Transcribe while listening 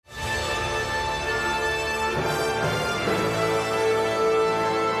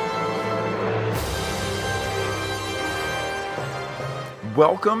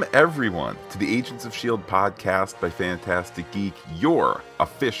Welcome, everyone, to the Agents of S.H.I.E.L.D. podcast by Phantastic Geek, your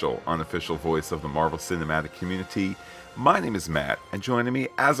official, unofficial voice of the Marvel Cinematic community. My name is Matt, and joining me,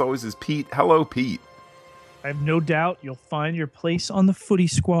 as always, is Pete. Hello, Pete. I have no doubt you'll find your place on the footy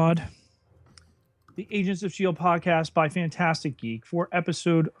squad. The Agents of S.H.I.E.L.D. podcast by Phantastic Geek for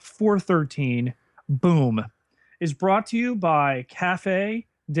episode 413, Boom, is brought to you by Café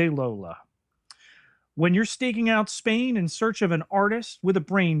de Lola. When you're staking out Spain in search of an artist with a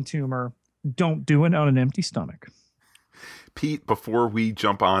brain tumor, don't do it on an empty stomach. Pete, before we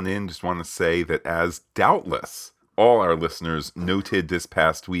jump on in, just want to say that as doubtless all our listeners noted this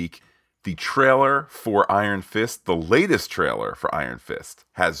past week, the trailer for Iron Fist, the latest trailer for Iron Fist,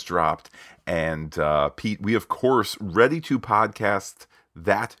 has dropped. And Pete, we of course ready to podcast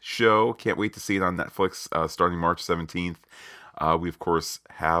that show. Can't wait to see it on Netflix starting March 17th. We, of course,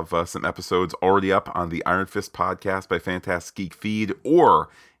 have some episodes already up on the Iron Fist podcast by Phantastic Geek feed, or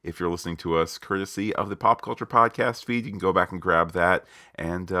if you're listening to us courtesy of the Pop Culture Podcast feed, you can go back and grab that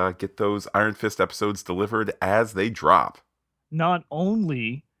and get those Iron Fist episodes delivered as they drop. Not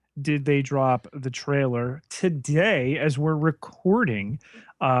only did they drop the trailer today, as we're recording,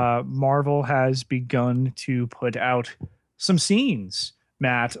 Marvel has begun to put out some scenes,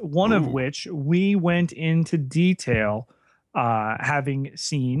 Matt, one of which we went into detail having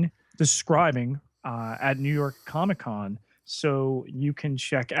seen, describing at New York Comic Con. So you can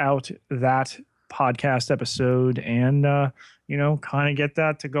check out that podcast episode and, kind of get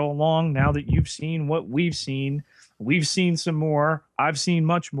that to go along now that you've seen what we've seen. We've seen some more. I've seen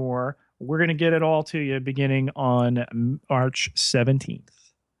much more. We're going to get it all to you beginning on March 17th.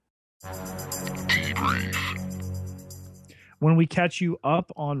 When we catch you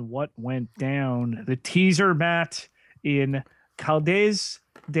up on what went down, the teaser, Matt, in Caldes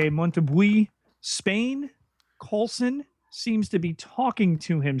de Montebuy, Spain, Coulson seems to be talking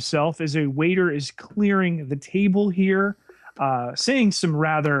to himself as a waiter is clearing the table here, saying some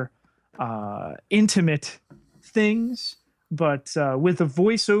rather intimate things. But with a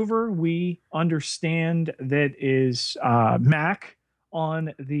voiceover, we understand that is Mac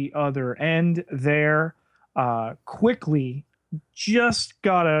on the other end there. Quickly just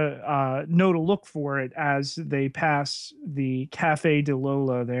gotta know to look for it as they pass the Café de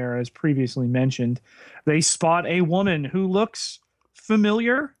Lola there, as previously mentioned. They spot a woman who looks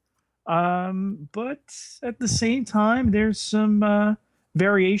familiar, but at the same time, there's some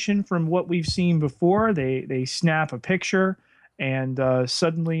variation from what we've seen before. They snap a picture, and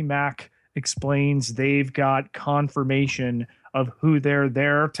suddenly Mac explains they've got confirmation of who they're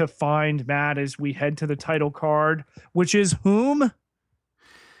there to find, Matt, as we head to the title card, which is whom?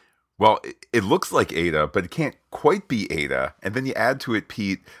 Well, it looks like Ada, but it can't quite be Ada. And then you add to it,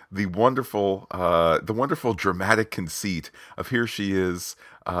 Pete, the wonderful dramatic conceit of here she is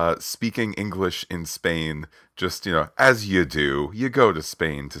speaking English in Spain. Just, as you do, you go to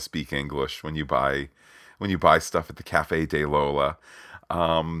Spain to speak English when you buy stuff at the Café de Lola.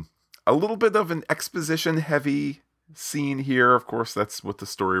 A little bit of an exposition heavy scene here. Of course, that's what the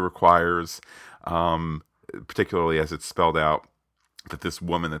story requires, particularly as it's spelled out that this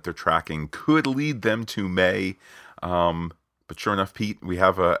woman that they're tracking could lead them to May. But sure enough, Pete, we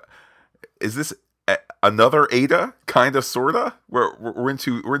have is this another Ada? Kind of, sorta? We're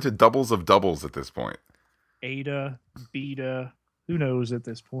into doubles of doubles at this point. Ada, Beta, who knows at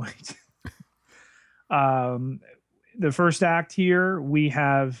this point? The first act here, we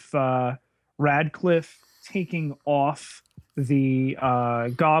have Radcliffe taking off the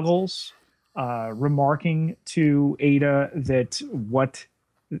goggles, remarking to Ada that what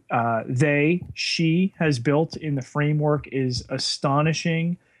she has built in the framework is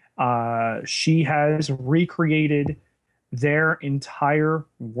astonishing. She has recreated their entire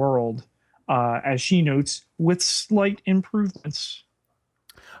world, as she notes, with slight improvements.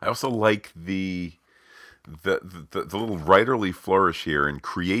 I also like the little writerly flourish here and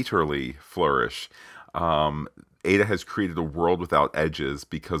creatorly flourish. Ada has created a world without edges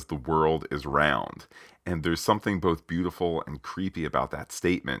because the world is round. And there's something both beautiful and creepy about that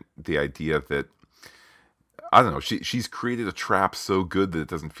statement. The idea that, I don't know, she's created a trap so good that it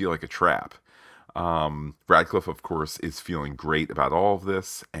doesn't feel like a trap. Radcliffe, of course, is feeling great about all of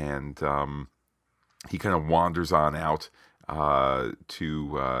this. And he kind of wanders on out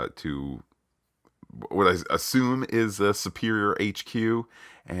to what I assume is a Superior HQ,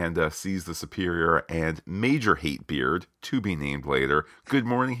 and sees the Superior and Major Hatebeard, to be named later. Good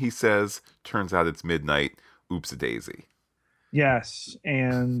morning, he says. Turns out it's midnight. Oops-a-daisy. Yes,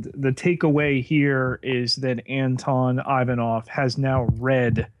 and the takeaway here is that Anton Ivanov has now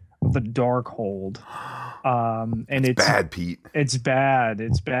read the Darkhold. And It's bad, Pete. it's bad.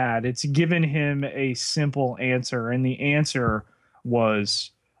 It's bad. It's given him a simple answer, and the answer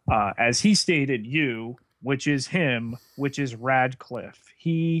was, as he stated, you, which is him, which is Radcliffe.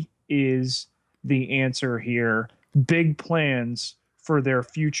 He is the answer here. Big plans for their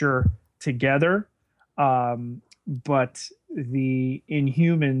future together. But the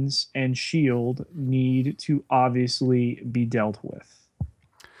Inhumans and Shield need to obviously be dealt with.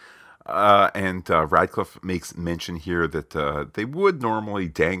 And Radcliffe makes mention here that they would normally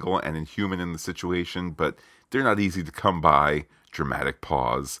dangle an Inhuman in the situation, but they're not easy to come by. Dramatic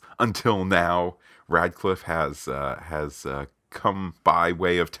pause. Until now, Radcliffe has come by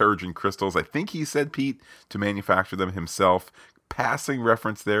way of Terrigen crystals. I think he said, Pete, to manufacture them himself. Passing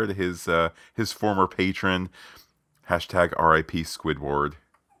reference there to his former patron. Hashtag RIP Squidward.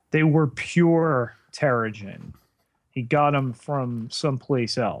 They were pure Terrigen. He got them from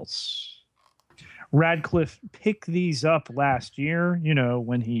someplace else. Radcliffe picked these up last year,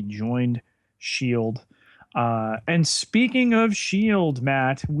 when he joined S.H.I.E.L.D. And speaking of S.H.I.E.L.D.,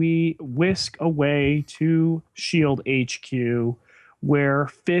 Matt, we whisk away to S.H.I.E.L.D. HQ, where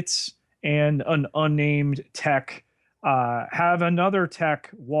Fitz and an unnamed tech have another tech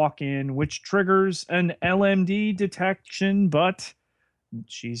walk in, which triggers an LMD detection, but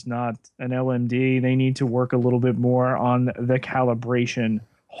she's not an LMD. They need to work a little bit more on the calibration,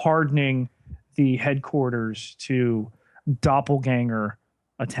 hardening the headquarters to doppelganger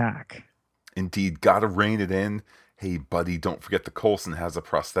attack. Indeed, gotta rein it in. Hey, buddy, don't forget the Coulson has a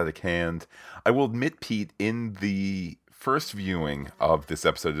prosthetic hand. I will admit, Pete, in the first viewing of this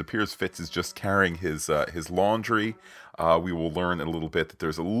episode, it appears Fitz is just carrying his laundry. We will learn in a little bit that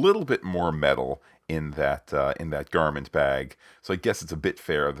there's a little bit more metal in that garment bag. So I guess it's a bit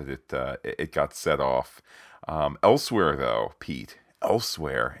fair that it got set off. Elsewhere, though, Pete, in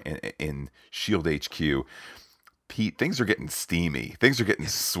S.H.I.E.L.D. HQ, Pete, things are getting steamy. Things are getting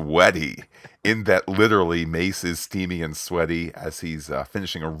sweaty. In that literally Mace is steamy and sweaty as he's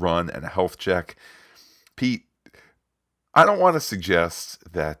finishing a run and a health check. Pete, I don't want to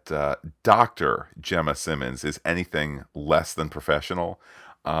suggest that Dr. Gemma Simmons is anything less than professional.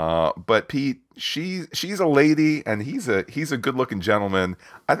 But Pete, she's a lady and he's a good-looking gentleman.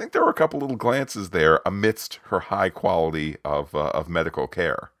 I think there were a couple little glances there amidst her high quality of medical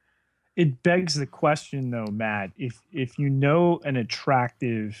care. It begs the question, though, Matt, if you know an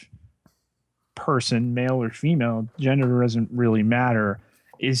attractive person, male or female, gender doesn't really matter,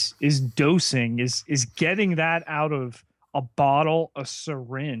 is dosing, is getting that out of a bottle, a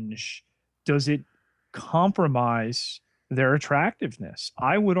syringe, does it compromise their attractiveness?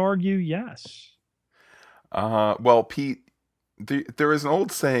 I would argue yes. Well, Pete, there is an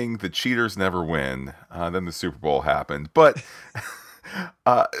old saying that cheaters never win. Then the Super Bowl happened. But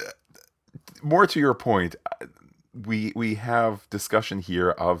more to your point, we have discussion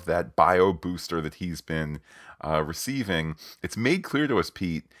here of that bio booster that he's been receiving. It's made clear to us,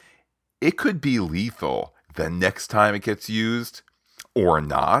 Pete, it could be lethal the next time it gets used, or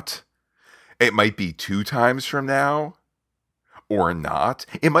not. It might be 2 times from now, or not.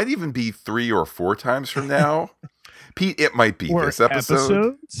 It might even be 3 or 4 times from now. Pete, it might be Or this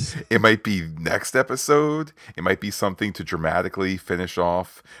episode. episodes. It might be next episode. It might be something to dramatically finish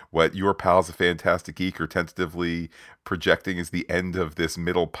off what your pals of Fantastic Geek are tentatively projecting as the end of this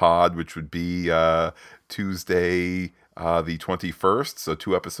middle pod, which would be Tuesday the 21st. So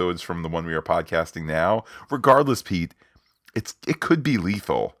 2 episodes from the one we are podcasting now. Regardless, Pete, it could be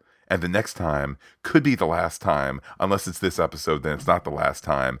lethal. And the next time could be the last time. Unless it's this episode, then it's not the last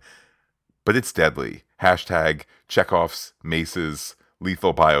time. But it's deadly. Hashtag Chekhov's Mace's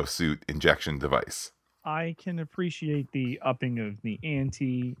lethal biosuit injection device. I can appreciate the upping of the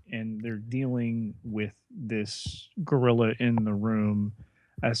ante, and they're dealing with this gorilla in the room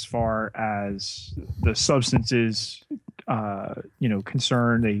as far as the substances,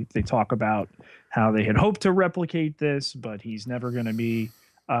 concerned. They talk about how they had hoped to replicate this, but he's never going to be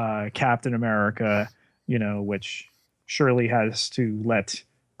Captain America, which surely has to let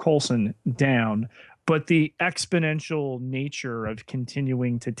Coulson down. But the exponential nature of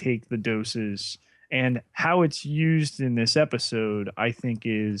continuing to take the doses and how it's used in this episode, I think,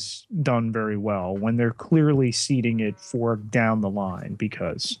 is done very well when they're clearly seeding it for down the line,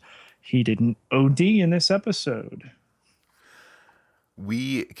 because he didn't OD in this episode.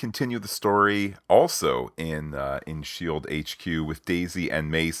 We continue the story also in S.H.I.E.L.D. HQ with Daisy and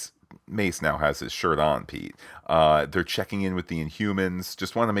Mace. Mace now has his shirt on, Pete. They're checking in with the Inhumans.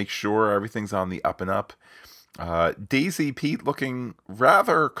 Just want to make sure everything's on the up and up. Daisy, Pete, looking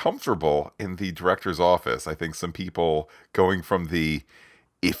rather comfortable in the director's office. I think some people going from the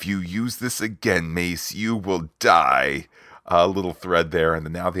if you use this again, Mace, you will die. A little thread there, and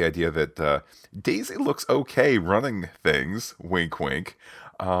then now the idea that Daisy looks okay running things. Wink, wink.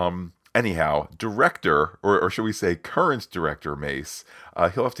 Anyhow, director, or should we say current director Mace,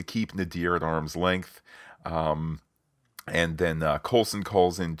 he'll have to keep Nadir at arm's length. And then Coulson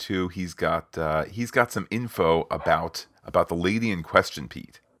calls in too. He's got some info about the lady in question,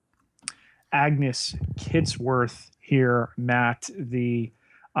 Pete. Agnes Kitsworth here, Matt, the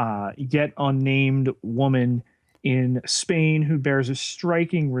yet unnamed woman in Spain who bears a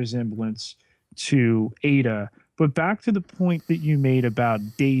striking resemblance to Ada. But back to the point that you made about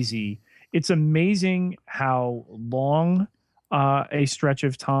Daisy, it's amazing how long a stretch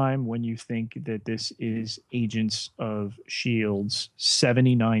of time when you think that this is Agents of S.H.I.E.L.D.'s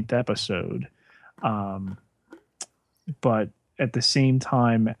 79th episode. But at the same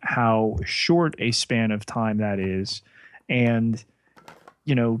time, how short a span of time that is. And,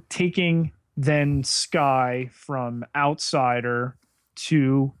 taking then Skye from outsider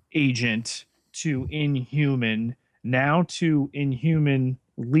to agent to Inhuman, now to Inhuman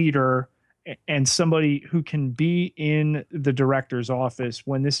leader, and somebody who can be in the director's office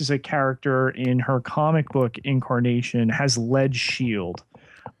when this is a character in her comic book incarnation has led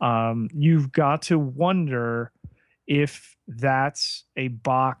S.H.I.E.L.D. You've got to wonder if that's a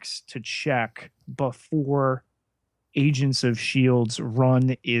box to check before Agents of S.H.I.E.L.D.'s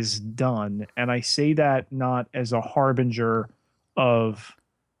run is done. And I say that not as a harbinger of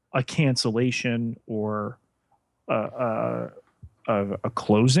a cancellation or a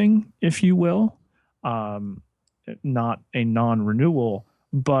closing, if you will, not a non-renewal,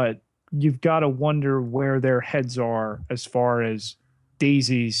 but you've got to wonder where their heads are as far as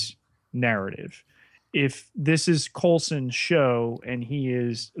Daisy's narrative. If this is Coulson's show and he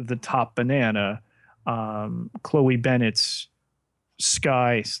is the top banana, Chloe Bennett's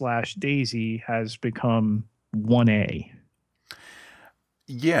Skye/Daisy has become 1A.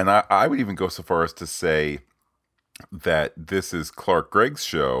 Yeah, and I would even go so far as to say that this is Clark Gregg's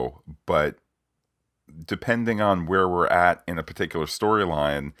show, but depending on where we're at in a particular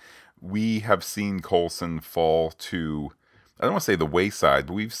storyline, we have seen Coulson fall to, I don't want to say the wayside,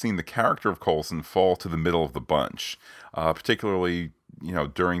 but we've seen the character of Coulson fall to the middle of the bunch, particularly,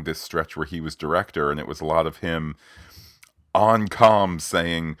 during this stretch where he was director, and it was a lot of him on comms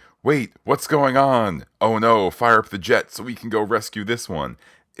saying, wait, what's going on? Oh no, fire up the jet so we can go rescue this one.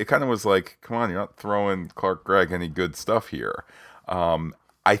 It kind of was like, come on, you're not throwing Clark Gregg any good stuff here.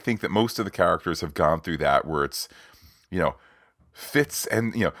 I think that most of the characters have gone through that where it's, Fitz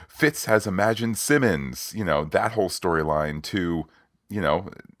and, Fitz has imagined Simmons, that whole storyline to,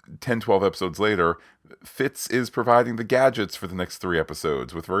 10, 12 episodes later, Fitz is providing the gadgets for the next 3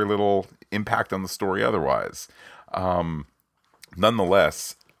 episodes with very little impact on the story otherwise.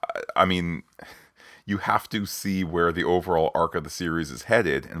 Nonetheless, I mean, you have to see where the overall arc of the series is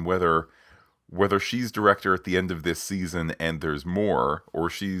headed and whether she's director at the end of this season and there's more, or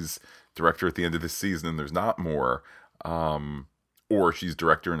she's director at the end of this season and there's not more, or she's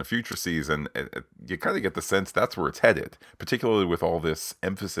director in a future season. You kind of get the sense that's where it's headed, particularly with all this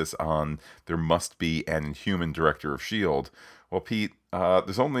emphasis on there must be an Inhuman director of S.H.I.E.L.D. Well, Pete,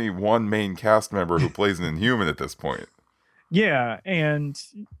 there's only one main cast member who plays an Inhuman at this point. Yeah, and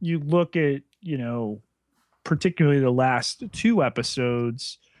you look at, particularly the last 2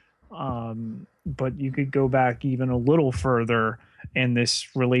 episodes, but you could go back even a little further, and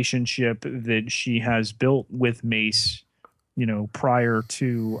this relationship that she has built with Mace, prior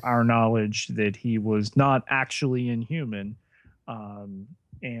to our knowledge that he was not actually Inhuman.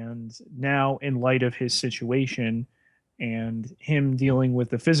 And now, in light of his situation and him dealing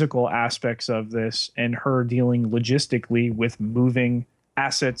with the physical aspects of this and her dealing logistically with moving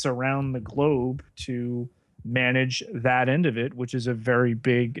assets around the globe to manage that end of it, which is a very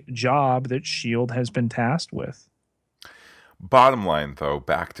big job that S.H.I.E.L.D. has been tasked with. Bottom line, though,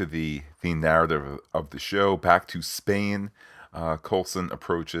 back to the narrative of the show, back to Spain. Coulson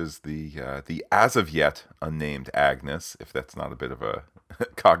approaches the as of yet unnamed Agnes, if that's not a bit of a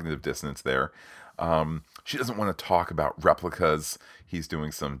cognitive dissonance there. She doesn't want to talk about replicas. He's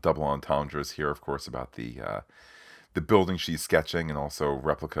doing some double entendres here, of course, about the building she's sketching and also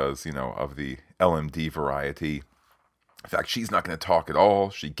replicas, of the LMD variety. In fact, she's not going to talk at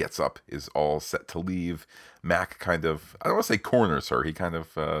all. She gets up, is all set to leave. Mac kind of, I don't want to say corners her. He kind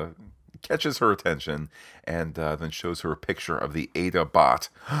of catches her attention and then shows her a picture of the Ada bot.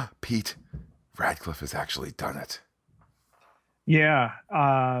 Pete, Radcliffe has actually done it. Yeah,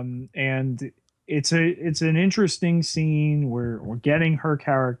 and it's an interesting scene where we're getting her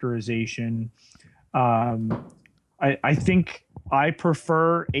characterization. I think I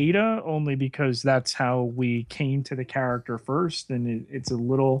prefer Ada only because that's how we came to the character first, and it's a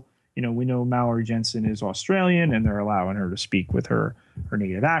little, we know Mallory Jensen is Australian, and they're allowing her to speak with her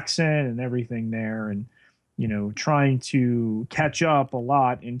native accent and everything there, and trying to catch up a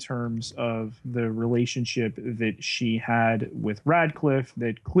lot in terms of the relationship that she had with Radcliffe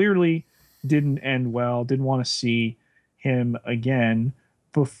that clearly didn't end well. Didn't want to see him again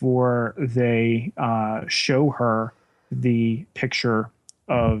before they show her the picture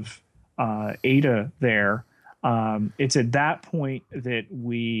of Ada there. It's at that point that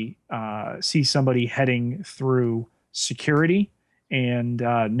we see somebody heading through security, and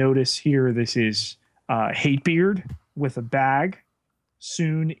notice here this is Hatebeard with a bag,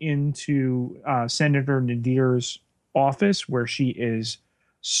 soon into Senator Nadir's office where she is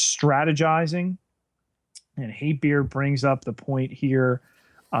strategizing. And Hatebeard brings up the point here,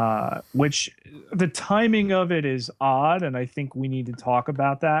 which the timing of it is odd, and I think we need to talk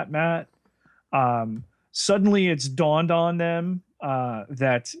about that, Matt. Suddenly it's dawned on them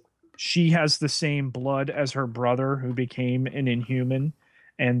that she has the same blood as her brother who became an Inhuman.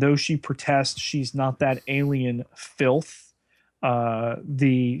 And though she protests she's not that alien filth,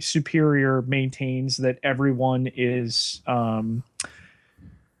 the superior maintains that everyone is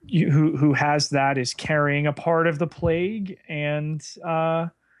who has that is carrying a part of the plague. And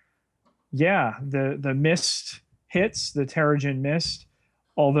yeah, the mist hits, the Terrigen mist.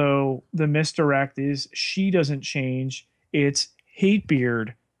 Although the misdirect is she doesn't change, it's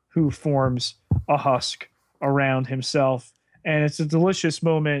Hatebeard who forms a husk around himself. And it's a delicious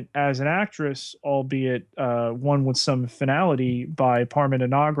moment as an actress, albeit one with some finality, by Parmina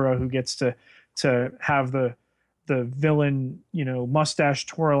Nagra, who gets to have the villain, mustache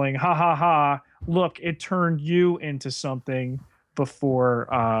twirling, ha ha ha, look, it turned you into something,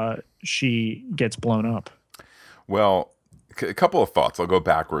 before she gets blown up. Well, a couple of thoughts. I'll go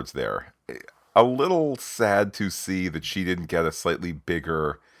backwards there. A little sad to see that she didn't get a slightly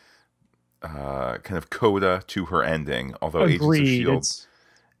bigger kind of coda to her ending. Although Agents of Agreed. Shield,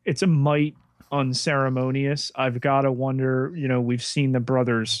 It's a mite unceremonious. I've got to wonder, we've seen the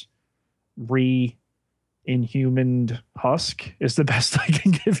brothers re-inhumaned husk is the best I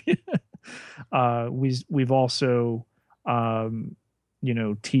can give you. We've also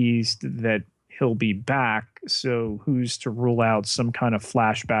teased that he'll be back, so who's to rule out some kind of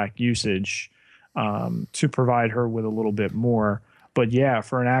flashback usage to provide her with a little bit more. But yeah,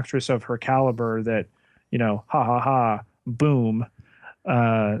 for an actress of her caliber, that ha ha ha, boom,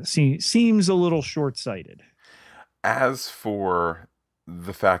 seems a little short-sighted. as for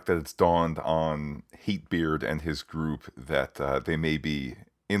the fact that it's dawned on Hatebeard and his group that they may be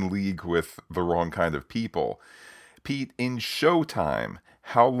in league with the wrong kind of people, Pete, in Showtime,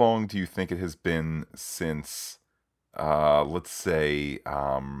 how long do you think it has been since, let's say,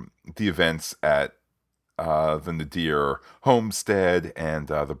 the events at the Nadir homestead and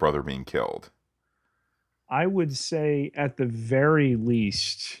the brother being killed? I would say at the very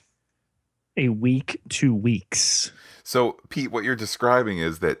least a week, 2 weeks. So, Pete, what you're describing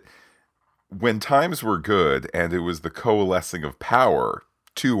is that when times were good and it was the coalescing of power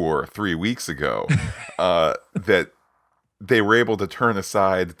 2 or 3 weeks ago, that they were able to turn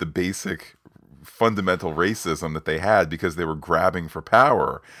aside the basic fundamental racism that they had because they were grabbing for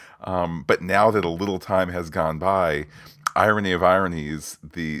power. But now that a little time has gone by, irony of ironies,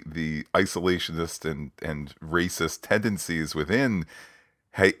 the isolationist and racist tendencies within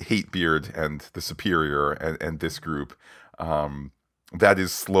Hatebeard and the Superior and this group, that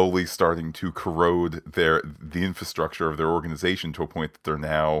is slowly starting to corrode the infrastructure of their organization to a point that they're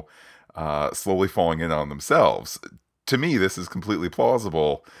now slowly falling in on themselves. To me, this is completely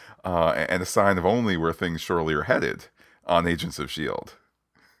plausible and a sign of only where things surely are headed on Agents of S.H.I.E.L.D.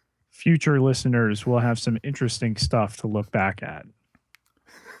 Future listeners will have some interesting stuff to look back at.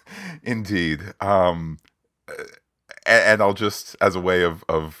 Indeed. And I'll just, as a way of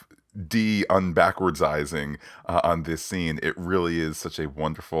unbackwardsizing on this scene, it really is such a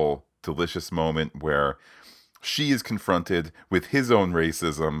wonderful, delicious moment where she is confronted with his own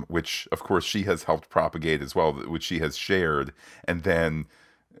racism, which of course she has helped propagate as well, which she has shared. And then,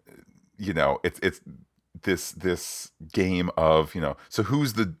 it's this game of, so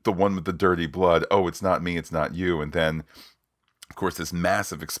who's the one with the dirty blood? Oh, it's not me, it's not you. And then, of course, this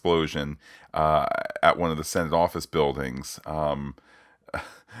massive explosion at one of the Senate office buildings.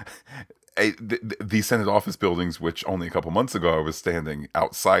 The Senate office buildings, which only a couple months ago I was standing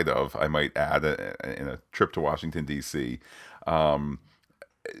outside of, I might add, in a trip to Washington, D.C.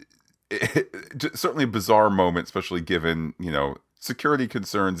 Certainly a bizarre moment, especially given, security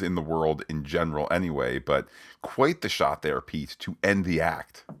concerns in the world in general anyway, but quite the shot there, Pete, to end the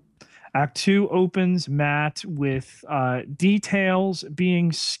act. Act two opens, Matt, with details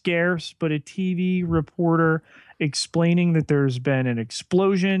being scarce, but a TV reporter explaining that there's been an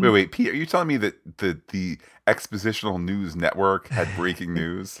explosion. Wait, Pete, are you telling me that the expositional news network had breaking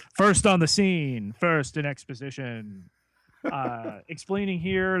news? First on the scene, first in exposition. Explaining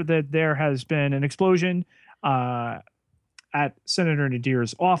here that there has been an explosion at Senator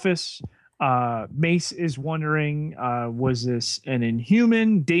Nadir's office. Mace is wondering, was this an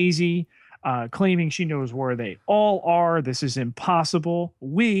inhuman? Daisy claiming she knows where they all are. This is impossible.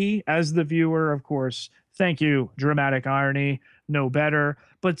 We, as the viewer, of course, thank you, dramatic irony, know better.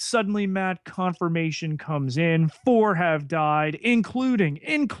 But suddenly, Matt, confirmation comes in. 4 have died, including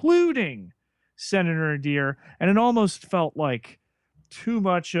Senator Nadir. And it almost felt like too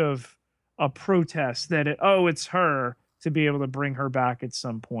much of a protest that, it's her, to be able to bring her back at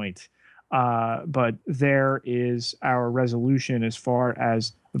some point. But there is our resolution as far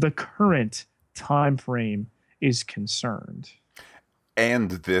as the current time frame is concerned.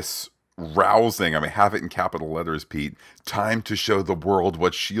 And this rousing, I mean, have it in capital letters, Pete, time to show the world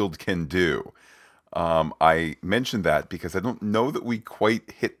what S.H.I.E.L.D. can do. I mentioned that because I don't know that we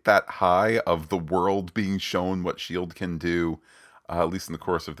quite hit that high of the world being shown what S.H.I.E.L.D. can do, at least in the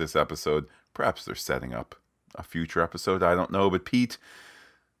course of this episode. Perhaps they're setting up a future episode, I don't know. But Pete,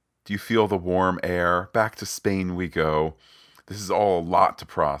 do you feel the warm air? Back to Spain we go. This is all a lot to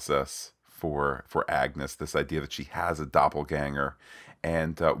process for Agnes, this idea that she has a doppelganger.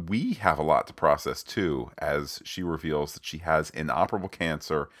 And we have a lot to process too, as she reveals that she has inoperable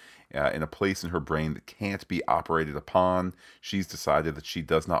cancer in a place in her brain that can't be operated upon. She's decided that she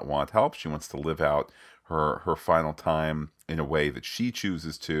does not want help. She wants to live out her final time in a way that she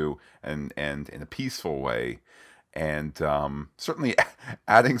chooses to, and in a peaceful way. And certainly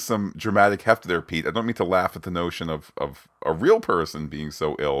adding some dramatic heft there, Pete. I don't mean to laugh at the notion of a real person being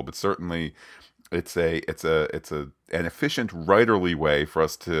so ill, but certainly it's an efficient writerly way for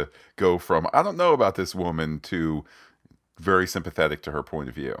us to go from I don't know about this woman to very sympathetic to her point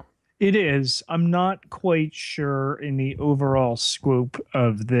of view. It is. I'm not quite sure in the overall scope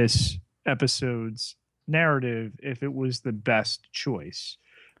of this episode's narrative if it was the best choice.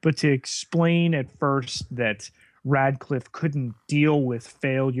 But to explain at first that Radcliffe couldn't deal with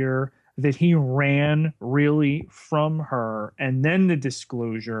failure, that he ran really from her, and then the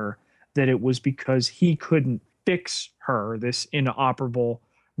disclosure that it was because he couldn't fix her, this inoperable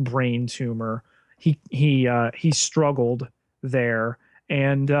brain tumor. He struggled there,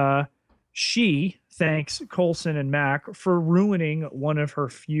 and she thanks Coulson and Mac for ruining one of her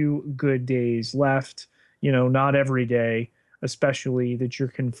few good days left. Not every day, especially that you're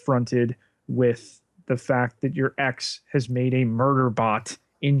confronted with the fact that your ex has made a murder bot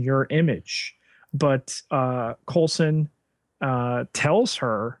in your image. But Coulson tells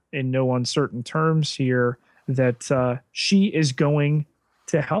her in no uncertain terms here that she is going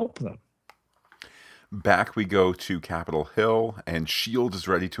to help them. Back we go to Capitol Hill, and S.H.I.E.L.D. is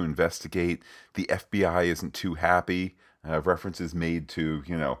ready to investigate. The FBI isn't too happy. References made to,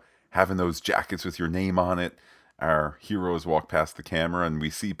 having those jackets with your name on it. Our heroes walk past the camera, and we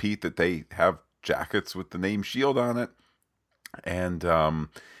see, Pete, that they have jackets with the name S.H.I.E.L.D. on it. And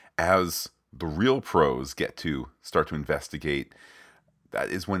as the real pros get to start to investigate, that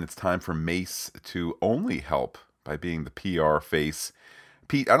is when it's time for Mace to only help by being the PR face.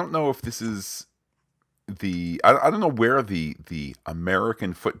 Pete, I don't know if this is I don't know where the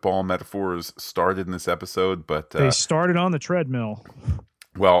American football metaphors started in this episode, but they started on the treadmill.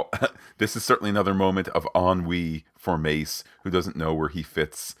 Well, this is certainly another moment of ennui for Mace, who doesn't know where he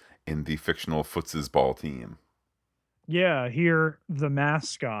fits in the fictional football team. Yeah, here the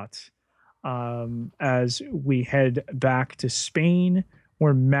mascot. As we head back to Spain,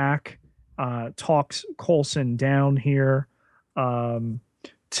 where Mac talks Coulson down here.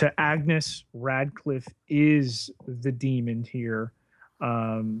 To Agnes, Radcliffe is the demon here.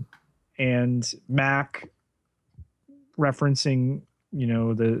 And Mac referencing,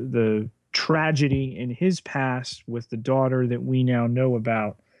 the tragedy in his past with the daughter that we now know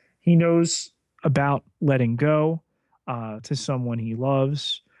about. He knows about letting go to someone he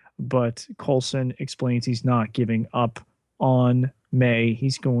loves, but Coulson explains he's not giving up on May.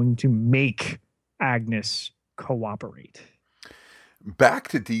 He's going to make Agnes cooperate. Back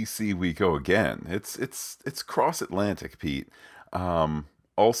to DC we go again. It's cross Atlantic, Pete.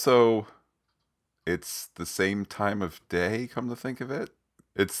 Also, it's the same time of day, come to think of it.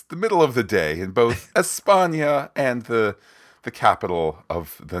 It's the middle of the day in both España and the the capital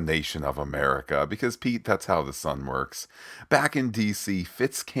of the nation of America, because, Pete, that's how the sun works. Back in DC,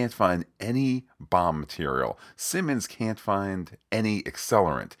 Fitz can't find any bomb material. Simmons can't find any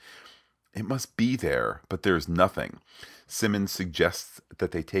accelerant. It must be there, but there's nothing. Simmons suggests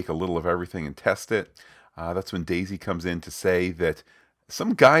that they take a little of everything and test it. That's when Daisy comes in to say that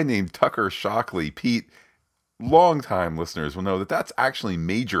some guy named Tucker Shockley, Pete, longtime listeners will know that that's actually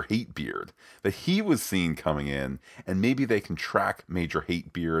Major Hatebeard, that he was seen coming in, and maybe they can track Major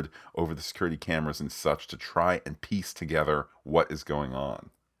Hatebeard over the security cameras and such to try and piece together what is going on.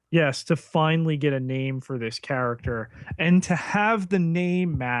 Yes, to finally get a name for this character and to have the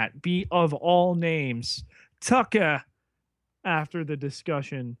name, Matt, be of all names, Tucker, after the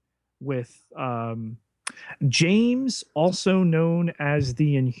discussion with James, also known as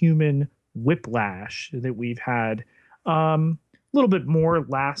the Inhuman Whiplash, that we've had a little bit more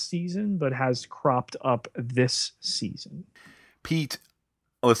last season, but has cropped up this season. Pete,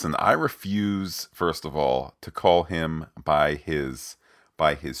 listen, I refuse, first of all, to call him by his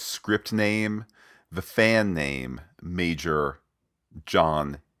script name. The fan name, Major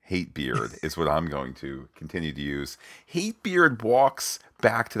John Hatebeard, is what I'm going to continue to use. Hatebeard walks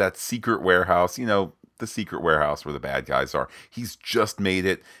back to that secret warehouse, the secret warehouse where the bad guys are. He's just made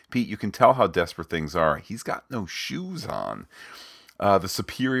it. Pete, you can tell how desperate things are. He's got no shoes on. The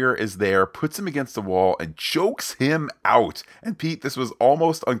superior is there, puts him against the wall, and chokes him out. And Pete, this was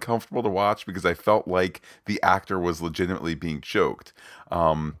almost uncomfortable to watch because I felt like the actor was legitimately being choked.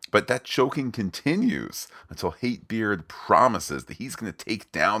 But that choking continues until Hatebeard promises that he's going to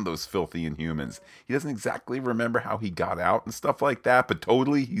take down those filthy Inhumans. He doesn't exactly remember how he got out and stuff like that, but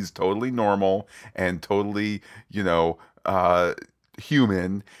he's totally normal and totally,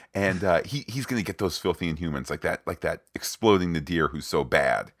 human, and he's going to get those filthy Inhumans like that exploding the deer who's so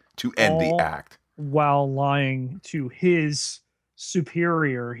bad to end the act, while lying to his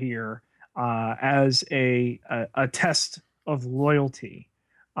superior here as a test of loyalty.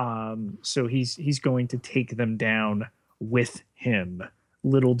 So he's going to take them down with him.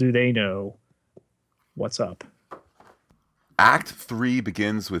 Little do they know what's up. Act 3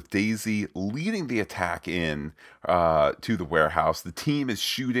 begins with Daisy leading the attack in to the warehouse. The team is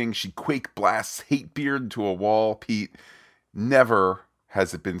shooting. She quake blasts Hatebeard into a wall. Pete, never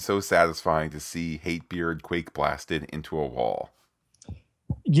has it been so satisfying to see Hatebeard quake blasted into a wall.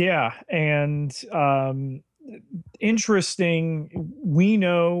 Yeah, and interesting. We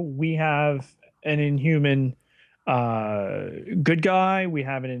know we have an Inhuman good guy. We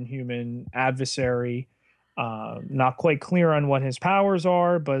have an Inhuman adversary. Not quite clear on what his powers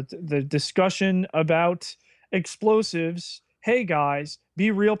are, but the discussion about explosives. Hey guys,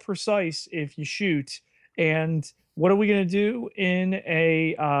 be real precise if you shoot. And what are we going to do in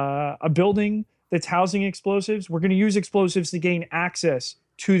a building that's housing explosives? We're going to use explosives to gain access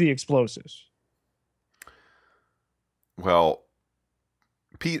to the explosives. Well,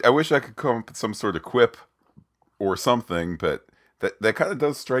 Pete, I wish I could come up with some sort of quip or something, but that kind of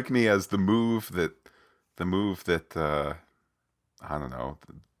does strike me as the move that I don't know,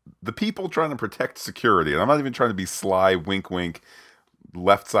 the people trying to protect security, and I'm not even trying to be sly, wink wink,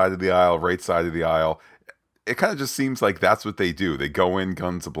 left side of the aisle, right side of the aisle. It kind of just seems like that's what they do. They go in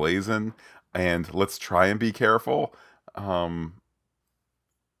guns ablazing and let's try and be careful. To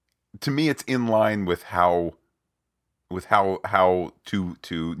me, it's in line with how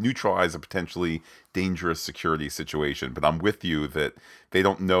to neutralize a potentially dangerous security situation. But I'm with you that they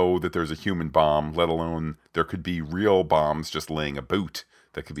don't know that there's a human bomb, let alone there could be real bombs just laying about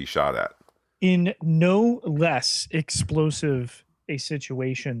that could be shot at. In no less explosive a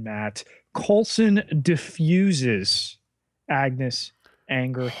situation, Matt, Coulson diffuses Agnes'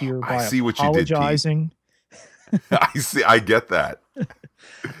 anger here by apologizing. I get that.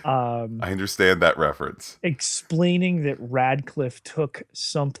 I understand that reference. Explaining that Radcliffe took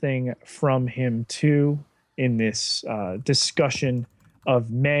something from him too in this discussion of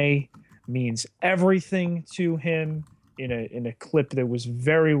May, means everything to him in a clip that was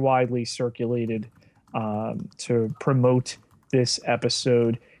very widely circulated to promote this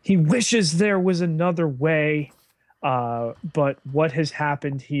episode. He wishes there was another way, but what has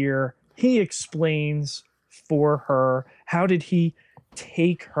happened here, he explains for her. How did he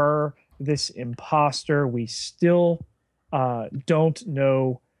take her, this imposter? We still don't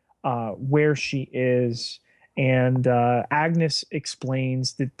know where she is. And Agnes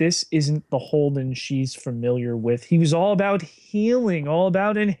explains that this isn't the Holden she's familiar with. He was all about healing, all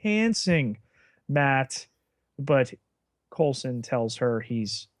about enhancing Matt. But Coulson tells her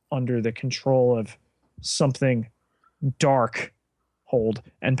he's under the control of something dark, Hold,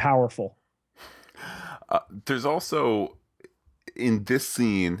 and powerful. There's also in this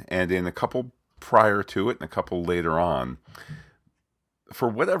scene and in a couple prior to it and a couple later on, for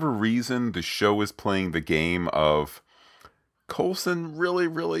whatever reason, the show is playing the game of Coulson really,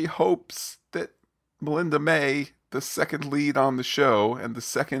 really hopes that Melinda May, the second lead on the show and the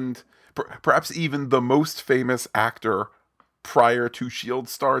second, perhaps even the most famous actor prior to S.H.I.E.L.D.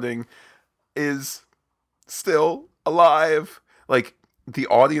 starting, is still alive. Like, the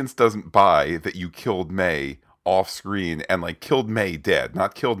audience doesn't buy that you killed May off screen and, like, killed May dead.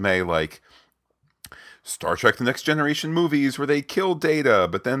 Not killed May like Star Trek The Next Generation movies where they kill Data,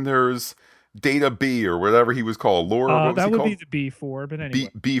 but then there's Data B or whatever he was called. Laura, what was That he would called? be the B4, but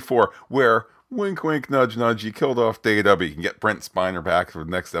anyway. B4, where wink, wink, nudge, nudge, you killed off Data, but you can get Brent Spiner back for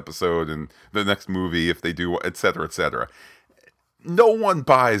the next episode and the next movie if they do, etc., etc. No one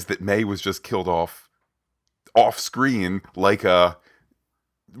buys that May was just killed off screen like a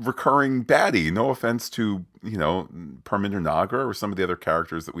recurring baddie. No offense to, Parminder Nagra or some of the other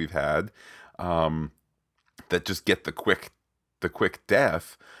characters that we've had that just get the quick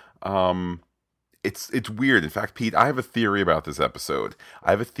death. It's weird. In fact, Pete, I have a theory about this episode.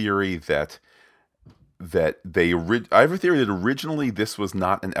 I have a theory that originally this was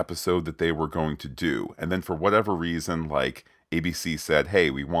not an episode that they were going to do, and then for whatever reason, like ABC said, "Hey,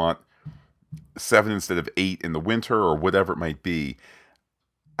 we want 7 instead of 8 in the winter," or whatever it might be.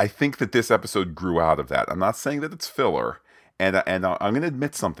 I think that this episode grew out of that. I'm not saying that it's filler, and I'm going to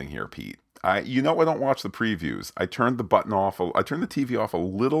admit something here, Pete. I don't watch the previews. I turned the TV off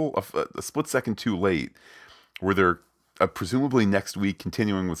a split second too late, where they're presumably next week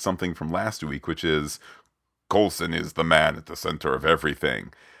continuing with something from last week, which is Coulson is the man at the center of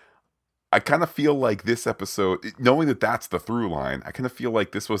everything. I kind of feel like this episode, knowing that that's the through line, I kind of feel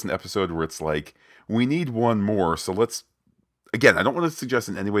like this was an episode where it's like, we need one more, so let's... Again, I don't want to suggest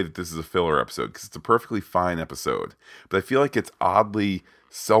in any way that this is a filler episode, because it's a perfectly fine episode, but I feel like it's oddly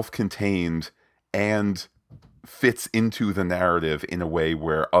self-contained and fits into the narrative in a way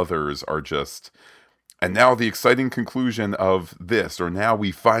where others are just, and now the exciting conclusion of this, or now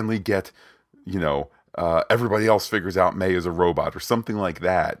we finally get, everybody else figures out May is a robot, or something like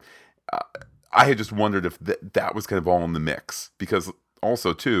that. I had just wondered if that was kind of all in the mix, because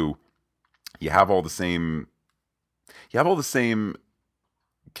also too, you have all the same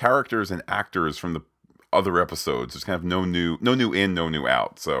characters and actors from the other episodes. There's kind of no new in, no new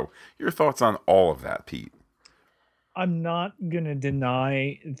out. So your thoughts on all of that, Pete? I'm not going to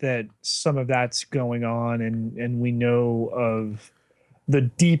deny that some of that's going on, and we know of the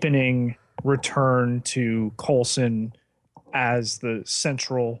deepening return to Coulson as the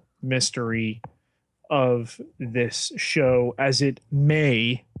central mystery of this show as it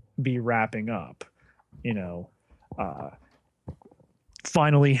may be wrapping up.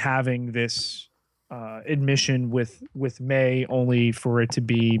 Finally having this admission with May, only for it to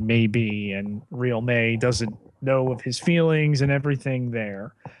be maybe, and real May doesn't know of his feelings and everything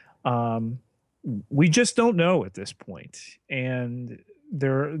there. We just don't know at this point, and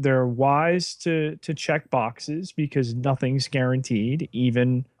they're wise to check boxes, because nothing's guaranteed,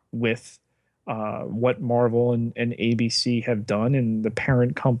 even with what Marvel and ABC have done and the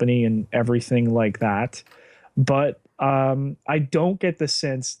parent company and everything like that. But I don't get the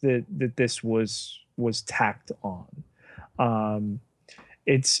sense that this was tacked on.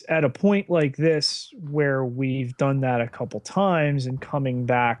 It's at a point like this where we've done that a couple times, and coming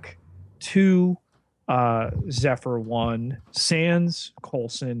back to Zephyr 1, sans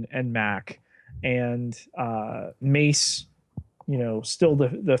Coulson and Mac, and Mace, still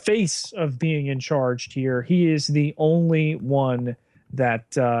the face of being in charge here. He is the only one that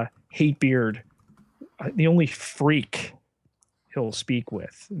Hatebeard, the only freak he'll speak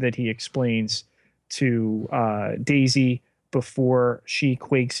with, that he explains to Daisy before she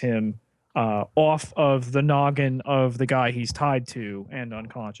quakes him off of the noggin of the guy he's tied to and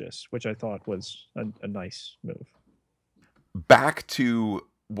unconscious, which I thought was a nice move. Back to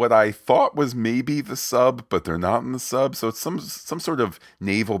what I thought was maybe the sub, but they're not in the sub, so it's some sort of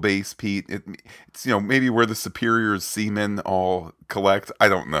naval base, Pete. It's maybe where the Superior's seamen all collect. I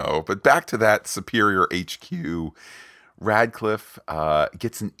don't know, but back to that Superior HQ. Radcliffe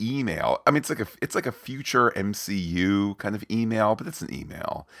gets an email. I mean, it's like a future MCU kind of email, but it's an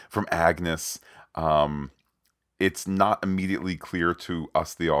email from Agnes. It's not immediately clear to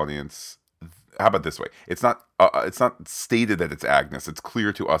us, the audience. How about this way? It's not stated that it's Agnes. It's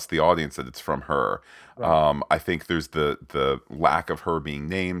clear to us, the audience, that it's from her. Right. I think there's the lack of her being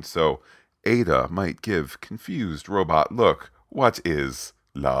named. So Ada might give confused robot look. What is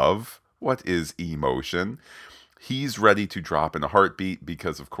love? What is emotion? He's ready to drop in a heartbeat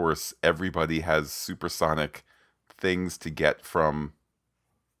because, of course, everybody has supersonic things to get from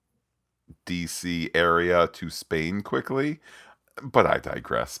DC area to Spain quickly. But I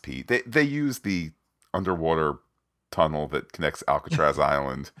digress, Pete. They use the underwater tunnel that connects Alcatraz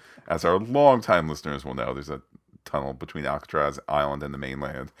Island. As our longtime listeners will know, there's a tunnel between Alcatraz Island and the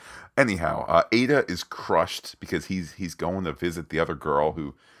mainland. Anyhow, Ada is crushed because he's going to visit the other girl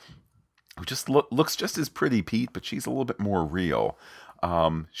who just looks just as pretty, Pete, but she's a little bit more real.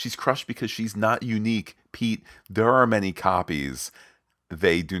 She's crushed because she's not unique, Pete. There are many copies.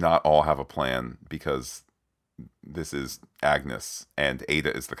 They do not all have a plan because this is Agnes and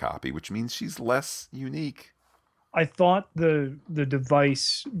Ada is the copy, which means she's less unique. I thought the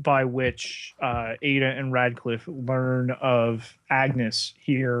device by which Ada and Radcliffe learn of Agnes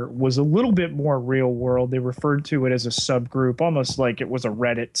here was a little bit more real world. They referred to it as a subgroup, almost like it was a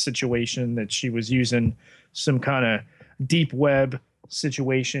Reddit situation that she was using some kind of deep web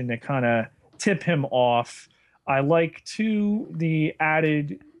situation to kind of tip him off. I like too the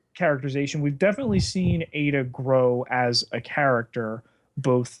added characterization. We've definitely seen Ada grow as a character,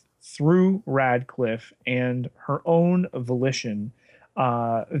 both through Radcliffe and her own volition,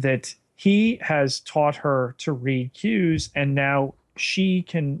 that he has taught her to read cues, and now she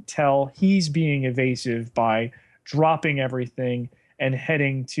can tell he's being evasive by dropping everything and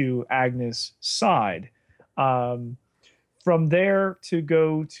heading to Agnes' side. From there to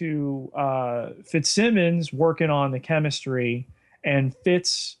go to Fitzsimmons working on the chemistry, and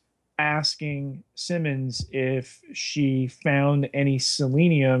Fitz asking Simmons if she found any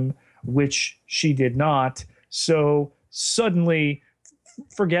selenium, which she did not. So suddenly,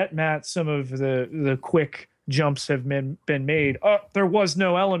 forget, Matt, some of the quick jumps have been made. Oh, there was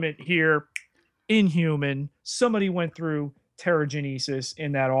no element here. Inhuman. Somebody went through Terrigenesis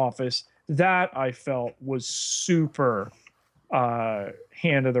in that office. That I felt was super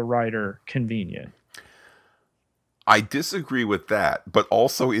hand of the writer convenient. I disagree with that, but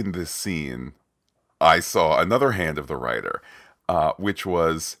also in this scene, I saw another hand of the writer, which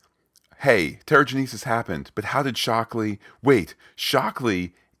was, hey, Terrigenesis happened, but how did Shockley? Wait,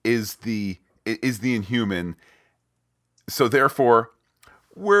 Shockley is the Inhuman, so therefore,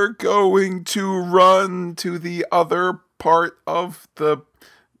 we're going to run to the other part of the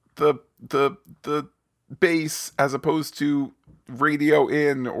base as opposed to radio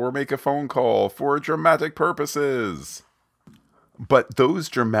in or make a phone call for dramatic purposes. But those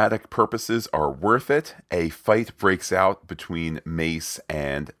dramatic purposes are worth it. A fight breaks out between Mace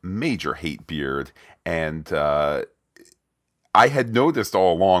and Major Hatebeard, and I had noticed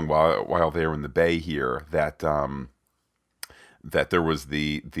all along while they were in the bay here that that there was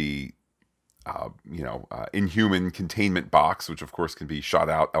the Inhuman containment box, which of course can be shot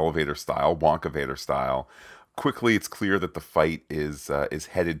out elevator style, Wonkavator style. Quickly, it's clear that the fight is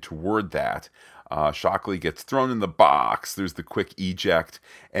headed toward that. Shockley gets thrown in the box. There's the quick eject,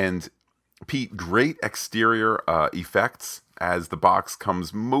 and Pete, great exterior effects as the box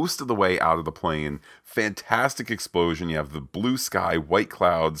comes most of the way out of the plane. Fantastic explosion. You have the blue sky, white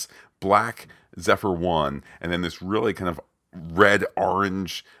clouds, black Zephyr 1, and then this really kind of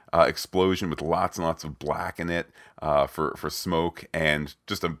red-orange explosion with lots and lots of black in it for smoke, and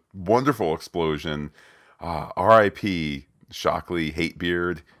just a wonderful explosion. R.I.P. Shockley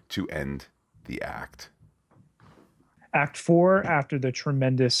Hatebeard to end the act. Act 4, after the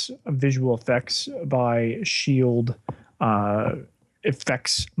tremendous visual effects by S.H.I.E.L.D.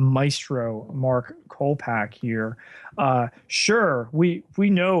 Effects maestro Mark Kolpak here. Sure, we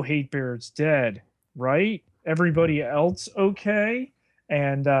know Hatebeard's dead, right? Everybody else okay?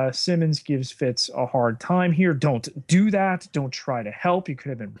 And Simmons gives Fitz a hard time here. Don't do that. Don't try to help. You could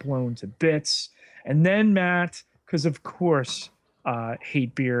have been blown to bits. And then Matt, because of course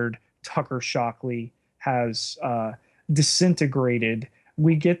Hatebeard, Tucker Shockley has disintegrated.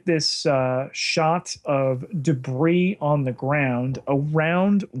 We get this shot of debris on the ground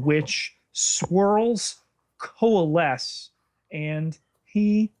around which swirls coalesce, and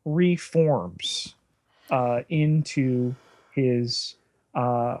he reforms into his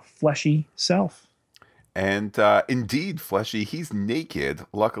fleshy self. And indeed, Fleshy, he's naked.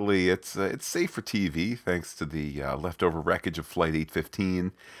 Luckily, it's safe for TV, thanks to the leftover wreckage of Flight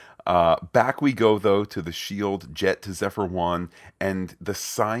 815. Back we go, though, to the S.H.I.E.L.D. jet to Zephyr 1, and the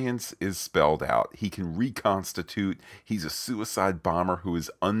science is spelled out. He can reconstitute. He's a suicide bomber who is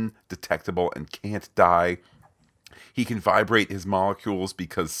undetectable and can't die. He can vibrate his molecules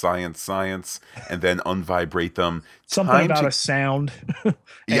because science, and then unvibrate them. Something about a sound.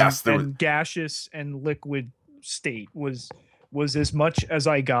 Yes, and gaseous and liquid state was as much as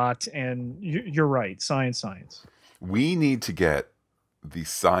I got. And you're right, science. We need to get the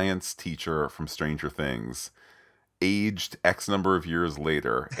science teacher from Stranger Things aged X number of years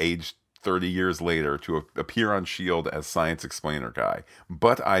later, aged 30 years later, to appear on S.H.I.E.L.D. as Science Explainer Guy.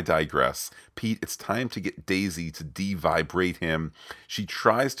 But I digress. Pete, it's time to get Daisy to devibrate him. She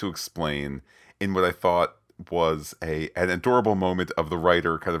tries to explain in what I thought was an adorable moment of the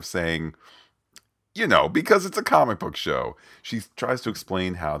writer kind of saying, because it's a comic book show. She tries to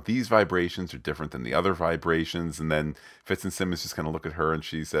explain how these vibrations are different than the other vibrations, and then Fitz and Simmons just kind of look at her, and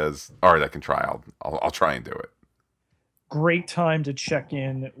she says, "All right, I can try. I'll try and do it." Great time to check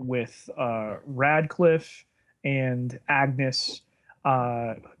in with Radcliffe and Agnes.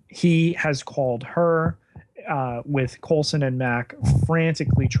 He has called her with Coulson and Mac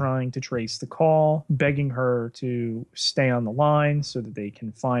frantically trying to trace the call, begging her to stay on the line so that they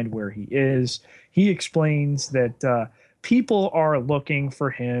can find where he is. He explains that people are looking for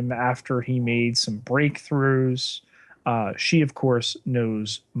him after he made some breakthroughs. She, of course,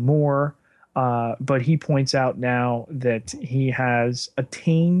 knows more. But he points out now that he has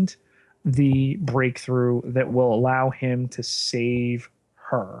attained the breakthrough that will allow him to save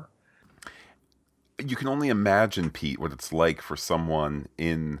her. You can only imagine, Pete, what it's like for someone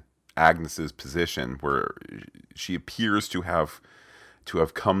in Agnes's position, where she appears to have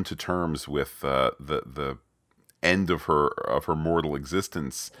come to terms with the end of her mortal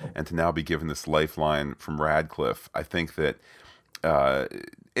existence, and to now be given this lifeline from Radcliffe. I think that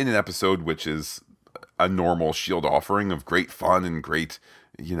in an episode which is a normal Shield offering of great fun and great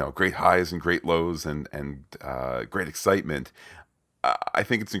highs and great lows and great excitement, I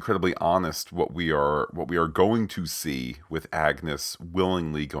think it's incredibly honest what we are going to see with Agnes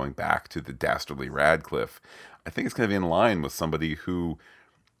willingly going back to the dastardly Radcliffe. I think it's going to be in line with somebody who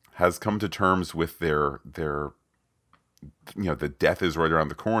has come to terms with their the death is right around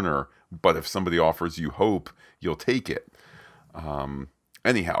the corner, but if somebody offers you hope, you'll take it.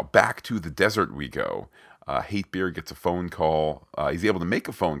 Anyhow, back to the desert we go. Hatebeard gets a phone call. He's able to make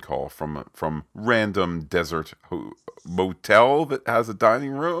a phone call from random desert motel that has a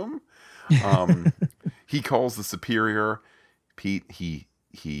dining room. He calls the superior. Pete,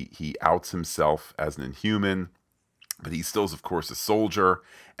 he outs himself as an Inhuman, but he still is, of course, a soldier.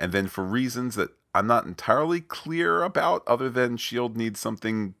 And then, for reasons that I'm not entirely clear about, other than S.H.I.E.L.D. needs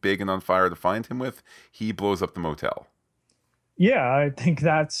something big and on fire to find him with, he blows up the motel. Yeah, I think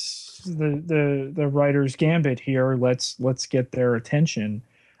that's the writer's gambit here. Let's get their attention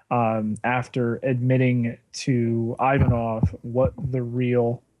after admitting to Ivanov what the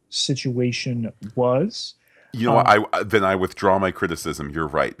real situation was. I withdraw my criticism. You're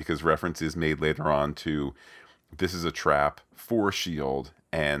right, because reference is made later on to this is a trap for S.H.I.E.L.D.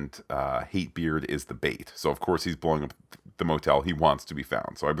 and Hatebeard is the bait. So of course he's blowing up the motel. He wants to be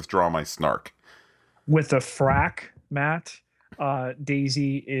found. So I withdraw my snark. With the frack, Matt,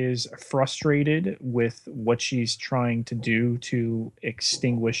 Daisy is frustrated with what she's trying to do to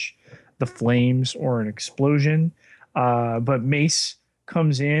extinguish the flames or an explosion. But Mace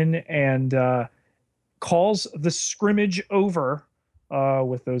comes in and calls the scrimmage over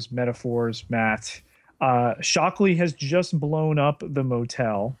with those metaphors, Matt. Shockley has just blown up the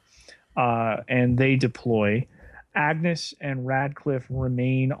motel and they deploy. Agnes and Radcliffe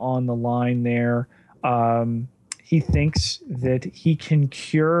remain on the line there. He thinks that he can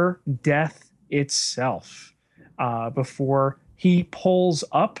cure death itself before he pulls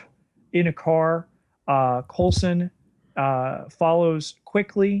up in a car. Coulson follows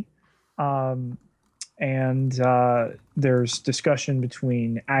quickly, and there's discussion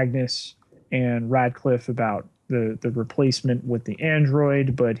between Agnes and Radcliffe about the replacement with the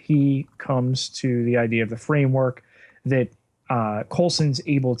android, but he comes to the idea of the framework that Coulson's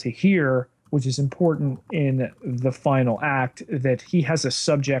able to hear, which is important in the final act, that he has a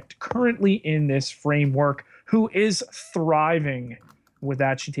subject currently in this framework who is thriving. With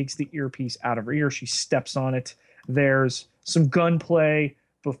that, she takes the earpiece out of her ear. She steps on it. There's some gunplay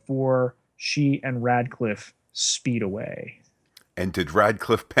before she and Radcliffe speed away. And did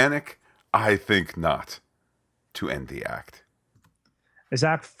Radcliffe panic? I think not. To end the act. As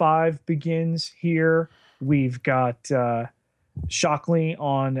Act 5 begins here, we've got Shockley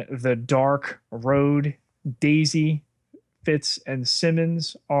on the dark road. Daisy, Fitz, and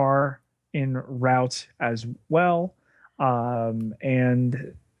Simmons are en route as well.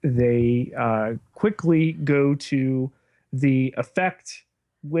 And they quickly go to the effect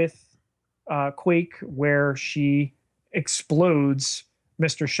with Quake, where she explodes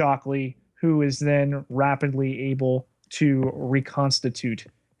Mr. Shockley, who is then rapidly able to reconstitute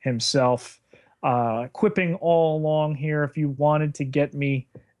himself. Quipping all along here, if you wanted to get me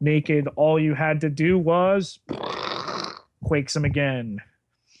naked, all you had to do was Quakes him again.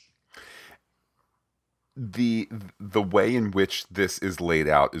 the the way in which this is laid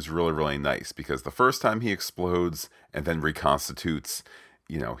out is really really nice because the first time he explodes and then reconstitutes,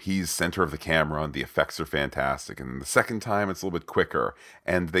 he's center of the camera and the effects are fantastic, and the second time it's a little bit quicker,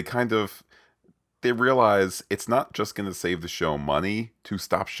 and they realize it's not just going to save the show money to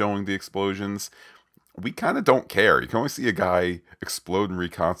stop showing the explosions. We kind of don't care. You can only see a guy explode and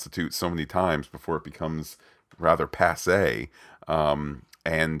reconstitute so many times before it becomes rather passe. And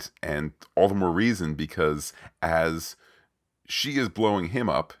all the more reason because as she is blowing him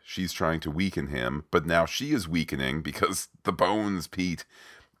up, she's trying to weaken him, but now she is weakening because the bones, Pete,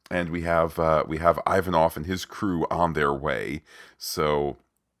 and we have Ivanov and his crew on their way. So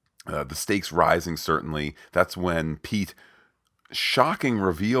the stakes rising certainly. That's when Pete, shocking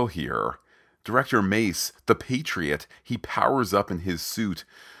reveal here. Director Mace, the Patriot, he powers up in his suit.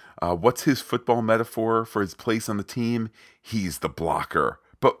 What's his football metaphor for his place on the team? He's the blocker.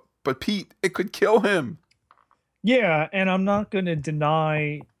 But Pete, it could kill him. Yeah, and I'm not going to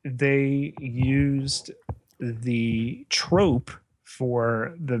deny they used the trope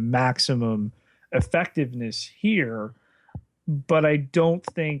for the maximum effectiveness here, but I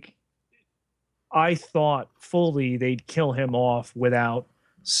thought fully they'd kill him off without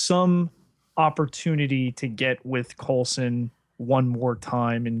some opportunity to get with Coulson one more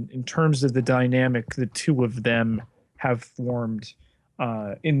time. In terms of the dynamic the two of them have formed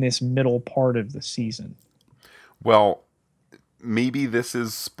in this middle part of the season. Well, maybe this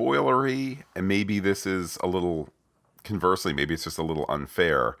is spoilery, and maybe this is a little, conversely, maybe it's just a little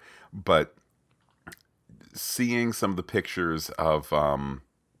unfair, but seeing some of the pictures of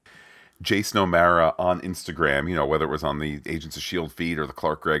Jason O'Mara on Instagram, whether it was on the Agents of S.H.I.E.L.D. feed or the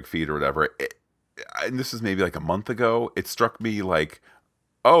Clark Gregg feed or whatever, and this is maybe like a month ago, it struck me like,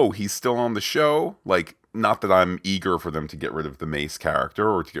 oh, he's still on the show? Like, not that I'm eager for them to get rid of the Mace character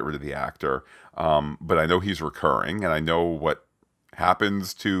or to get rid of the actor, but I know he's recurring, and I know what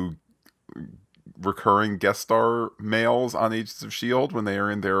happens to recurring guest star males on Agents of S.H.I.E.L.D. when they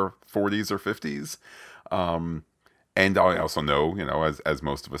are in their 40s or 50s. And I also know, as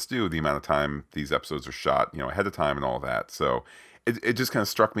most of us do, the amount of time these episodes are shot, ahead of time and all that. So it just kind of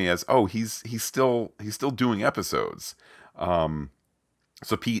struck me as, oh, he's still doing episodes.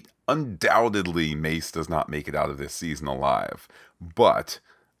 So Pete, undoubtedly, Mace does not make it out of this season alive, but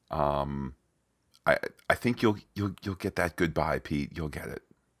I think you'll get that goodbye, Pete. You'll get it.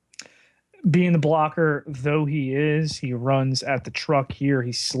 Being the blocker though he is, he runs at the truck here.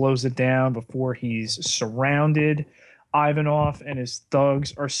 He slows it down before he's surrounded. Ivanov and his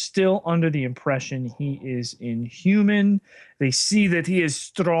thugs are still under the impression he is inhuman. They see that he is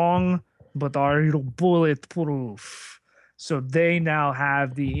strong, but are bulletproof. So they now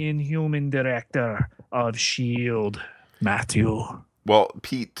have the inhuman director of S.H.I.E.L.D., Matthew. Well,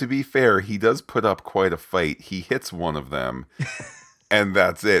 Pete, to be fair, he does put up quite a fight. He hits one of them, and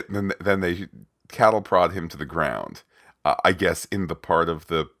that's it. And then they cattle prod him to the ground. I guess in the part of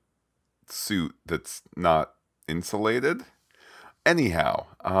the suit that's not insulated. Anyhow,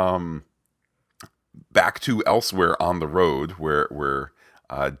 back to elsewhere on the road where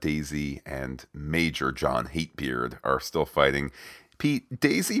Daisy and Major John Hatebeard are still fighting. Pete,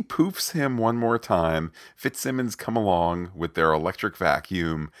 Daisy poofs him one more time. Fitzsimmons come along with their electric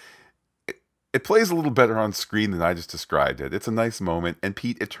vacuum. It plays a little better on screen than I just described it. It's a nice moment. And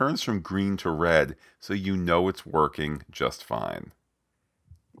Pete, it turns from green to red, so you know it's working just fine.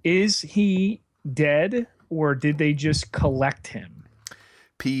 Is he dead, or did they just collect him?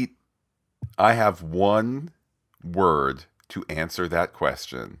 Pete, I have one word to answer that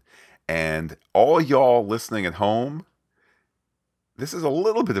question. And all y'all listening at home, this is a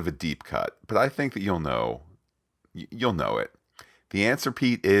little bit of a deep cut, but I think that you'll know. You'll know it. The answer,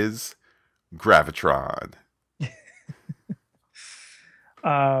 Pete, is Gravitron.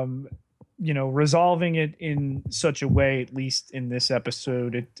 Resolving it in such a way, at least in this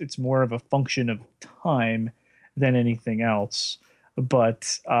episode, it's more of a function of time than anything else.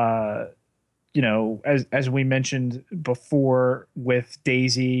 But as we mentioned before with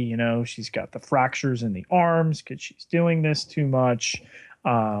Daisy, she's got the fractures in the arms because she's doing this too much.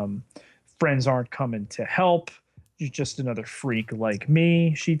 Friends aren't coming to help. You're just another freak like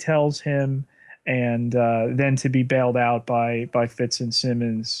me, she tells him. And then to be bailed out by Fitz and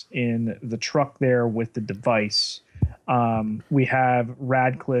Simmons in the truck there with the device. We have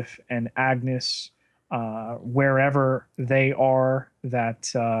Radcliffe and Agnes wherever they are,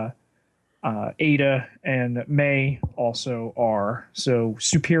 that Ada and May also are. So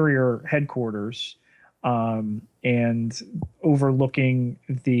Superior headquarters, and overlooking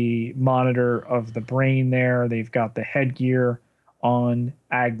the monitor of the brain there. They've got the headgear on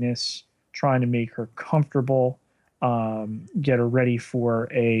Agnes, trying to make her comfortable, get her ready for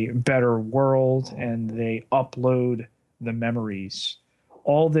a better world, and they upload the memories.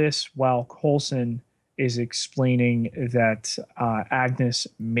 All this while Coulson is explaining that Agnes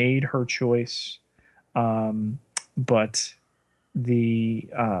made her choice, but the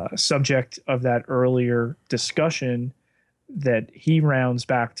subject of that earlier discussion that he rounds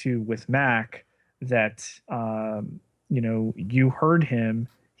back to with Mac, that you heard him.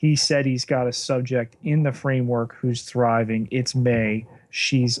 He said he's got a subject in the framework who's thriving. It's May.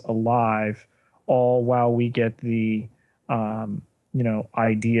 She's alive. All while we get the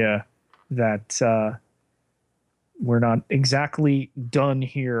idea that we're not exactly done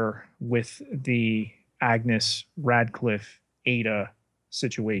here with the Agnes Radcliffe Ada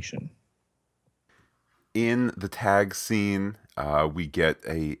situation. In the tag scene, we get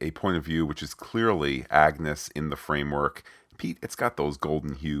a point of view which is clearly Agnes in the framework. Pete, it's got those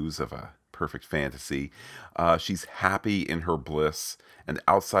golden hues of a perfect fantasy. She's happy in her bliss, and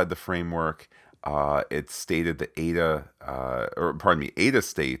outside the framework, it's stated that Ada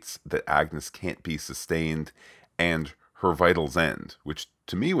states that Agnes can't be sustained and her vitals end, which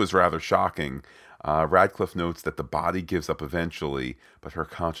to me was rather shocking. Radcliffe notes that the body gives up eventually, but her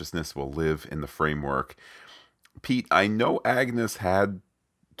consciousness will live in the framework. Pete, I know Agnes had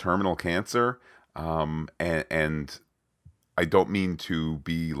terminal cancer, and I don't mean to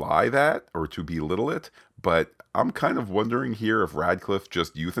belie that or to belittle it, but I'm kind of wondering here if Radcliffe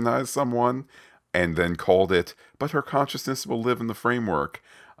just euthanized someone and then called it, but her consciousness will live in the framework.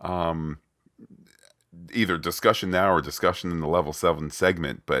 Either discussion now or discussion in the level 7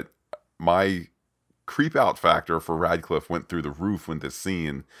 segment, but my creep out factor for Radcliffe went through the roof when this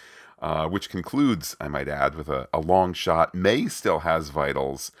scene, which concludes, I might add, with a long shot. May still has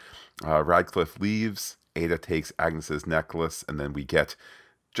vitals. Radcliffe leaves. Ada takes Agnes's necklace, and then we get,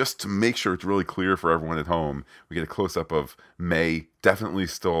 just to make sure it's really clear for everyone at home, we get a close-up of May, definitely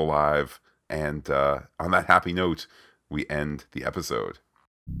still alive. And on that happy note, we end the episode.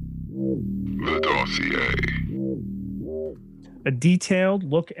 The Dossier. A detailed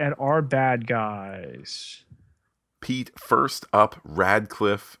look at our bad guys. Pete, first up,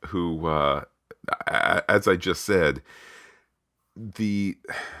 Radcliffe, who, as I just said, the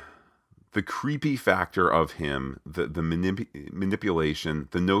creepy factor of him, the manipulation,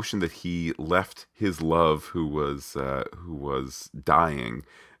 the notion that he left his love, who was dying,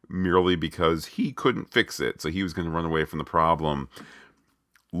 merely because he couldn't fix it, so he was going to run away from the problem.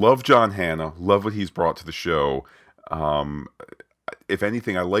 Love John Hannah, love what he's brought to the show. If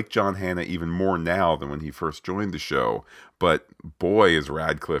anything, I like John Hannah even more now than when he first joined the show. But boy, is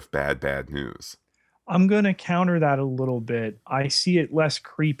Radcliffe bad news. I'm going to counter that a little bit. I see it less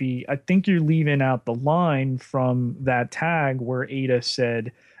creepy. I think you're leaving out the line from that tag where Ada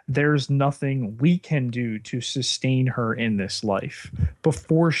said, "There's nothing we can do to sustain her in this life,"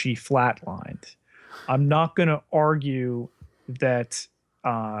 before she flatlined. I'm not going to argue that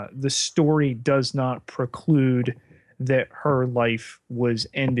the story does not preclude that her life was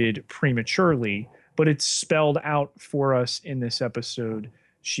ended prematurely, but it's spelled out for us in this episode.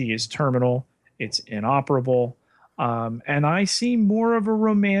 She is terminal. It's inoperable. And I see more of a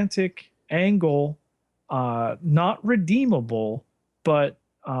romantic angle, not redeemable, but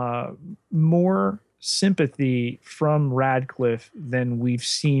more sympathy from Radcliffe than we've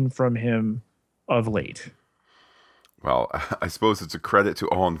seen from him of late. Well, I suppose it's a credit to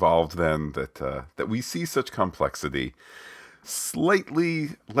all involved then that we see such complexity. Slightly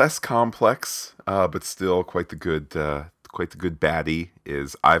less complex, but still quite the good baddie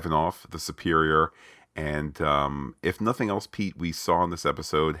is Ivanov, the superior. And if nothing else, Pete, we saw in this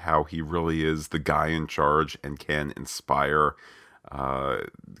episode how he really is the guy in charge and can inspire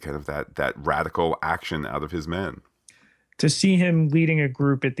kind of that radical action out of his men. To see him leading a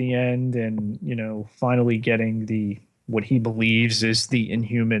group at the end and, finally getting what he believes is the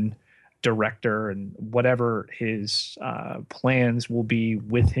Inhuman director and whatever his plans will be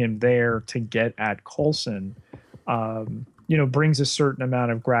with him there to get at Coulson, brings a certain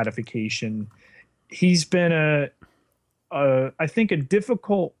amount of gratification. He's been I think a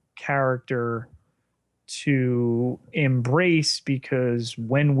difficult character to embrace because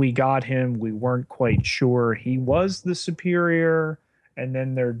when we got him, we weren't quite sure he was the superior. And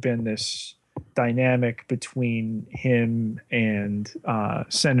then there'd been this dynamic between him and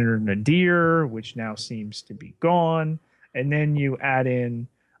Senator Nadir, which now seems to be gone. And then you add in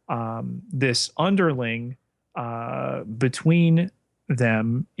this underling between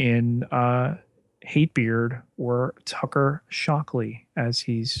them in Hatebeard, or Tucker Shockley, as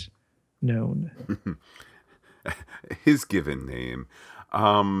he's known. His given name.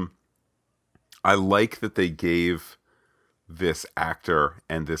 I like that they gave this actor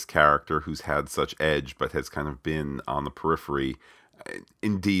and this character who's had such edge but has kind of been on the periphery.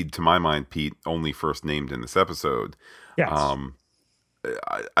 Indeed, to my mind, Pete only first named in this episode. Yes. Um,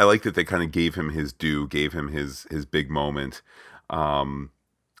 I like that they kind of gave him his due, gave him his big moment, um,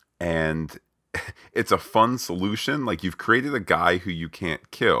 and it's a fun solution. Like you've created a guy who you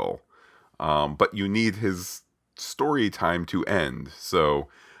can't kill, but you need his story time to end. So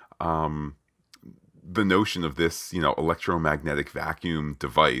um, the notion of this, electromagnetic vacuum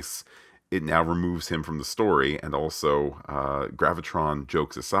device, it now removes him from the story, and also Gravitron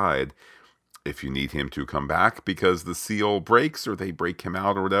jokes aside, if you need him to come back because the seal breaks or they break him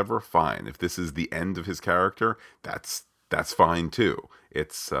out or whatever, fine. If this is the end of his character, that's fine too.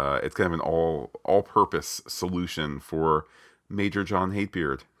 It's kind of an all purpose solution for Major John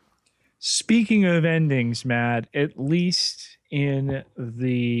Hatebeard. Speaking of endings, Matt, at least in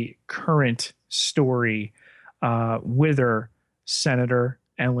the current story, Wither Senator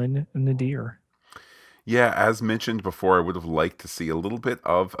Ellen Nadir. Yeah, as mentioned before, I would have liked to see a little bit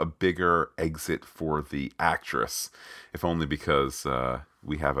of a bigger exit for the actress, if only because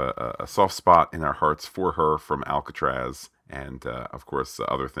we have a soft spot in our hearts for her from Alcatraz and, of course,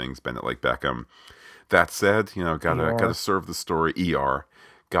 other things, Bennett Lake Beckham. That said, gotta serve the story.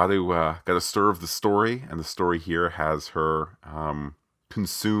 Gotta serve the story, and the story here has her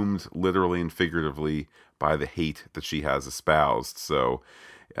consumed literally and figuratively by the hate that she has espoused. So,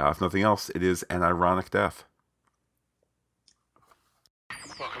 if nothing else, it is an ironic death.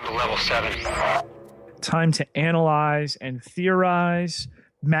 Welcome to level 7. Time to analyze and theorize.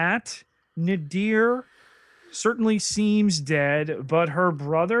 Matt, Nadir certainly seems dead, but her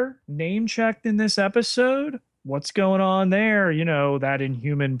brother, name checked in this episode. What's going on there? That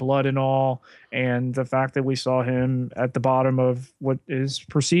inhuman blood and all, and the fact that we saw him at the bottom of what is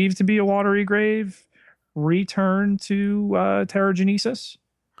perceived to be a watery grave return to Terrigenesis.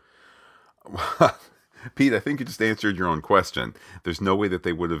 Pete, I think you just answered your own question. There's no way that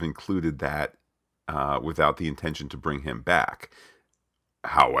they would have included that without the intention to bring him back.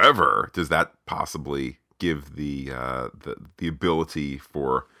 However, does that possibly give the ability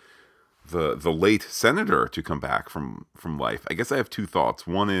for the late senator to come back from life? I guess I have two thoughts.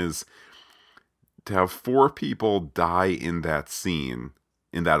 One is to have 4 people die in that scene,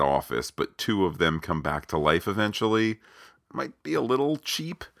 in that office, but 2 of them come back to life eventually might be a little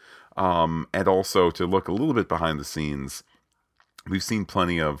cheap. And also to look a little bit behind the scenes, we've seen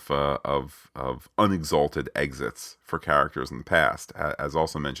plenty of unexalted exits for characters in the past, as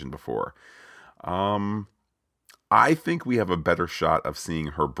also mentioned before. I think we have a better shot of seeing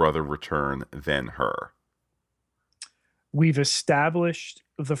her brother return than her. We've established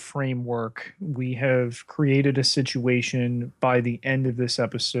the framework. We have created a situation by the end of this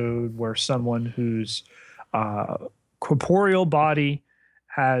episode where someone whose corporeal body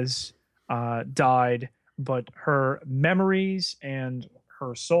has died, but her memories and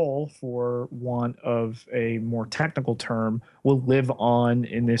her soul, for want of a more technical term, will live on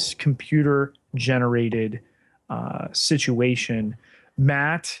in this computer-generated situation.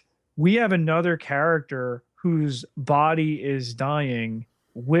 Matt, we have another character whose body is dying.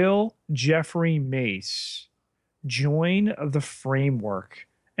 Will Jeffrey Mace join the framework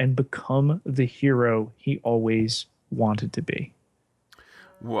and become the hero he always wanted to be?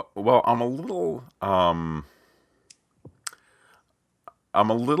 Well, I'm a little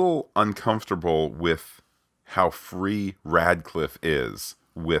uncomfortable with how free Radcliffe is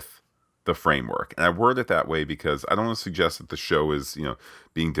with the framework. And I word it that way because I don't want to suggest that the show is,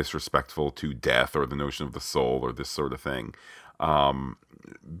 being disrespectful to death or the notion of the soul or this sort of thing.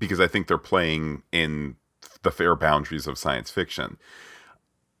 Because I think they're playing in the fair boundaries of science fiction.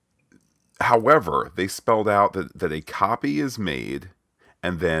 However, they spelled out that a copy is made,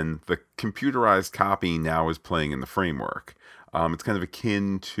 and then the computerized copy now is playing in the framework. It's kind of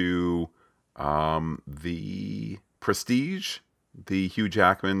akin to the Prestige, the Hugh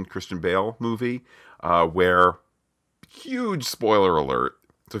Jackman, Christian Bale movie, where, huge spoiler alert,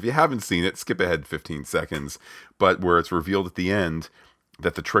 so if you haven't seen it, skip ahead 15 seconds, but where it's revealed at the end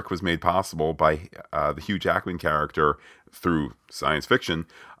that the trick was made possible by the Hugh Jackman character through science fiction,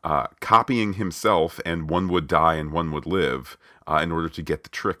 copying himself, and one would die and one would live in order to get the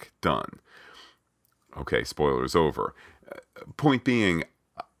trick done. Okay, spoilers over. Point being,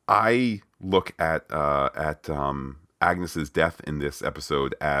 I look at Agnes's death in this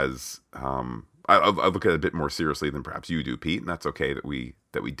episode as I look at it a bit more seriously than perhaps you do, Pete, and that's okay that we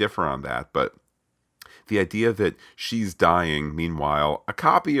differ on that. But the idea that she's dying, meanwhile, a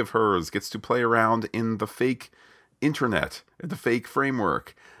copy of hers gets to play around in the fake internet, the fake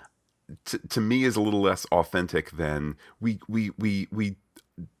framework. to me is a little less authentic than we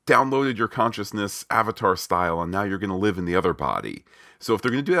downloaded your consciousness avatar style and now you're going to live in the other body. So if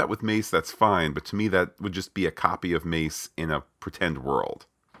they're going to do that with Mace, that's fine. But to me, that would just be a copy of Mace in a pretend world.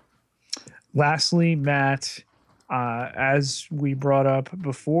 Lastly, Matt, as we brought up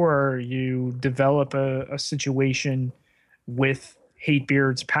before, you develop a situation with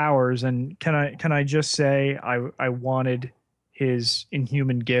Hatebeard's powers, and can I just say I wanted his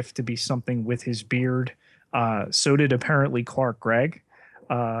Inhuman gift to be something with his beard. So did apparently Clark Gregg,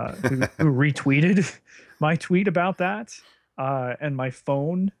 who retweeted my tweet about that, and my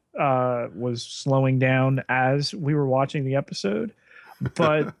phone was slowing down as we were watching the episode.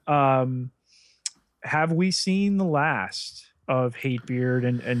 But have we seen the last of Hatebeard?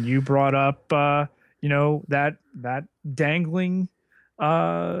 And you brought up that dangling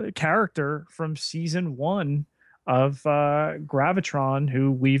character from season 1 of Gravitron,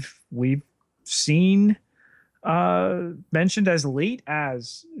 who we've seen mentioned as late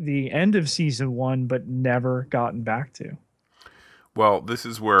as the end of season 1, but never gotten back to. Well, this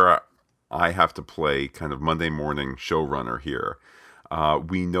is where I have to play kind of Monday morning showrunner here.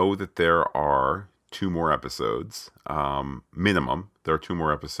 We know that there are 2 more episodes, minimum. There are 2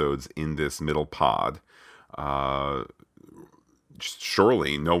 more episodes in this middle pod.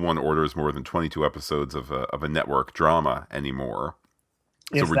 Surely no one orders more than 22 episodes of a network drama anymore.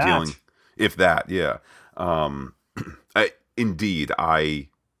 So we're dealing, if that, yeah. Indeed, I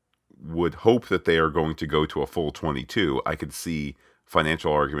would hope that they are going to go to a full 22. I could see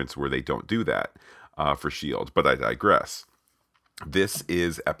financial arguments where they don't do that for S.H.I.E.L.D., but I digress. This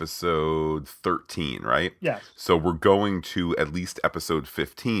is episode 13, right? Yes. So we're going to at least episode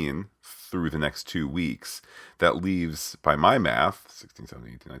 15 through the next 2 weeks. That leaves, by my math, 16,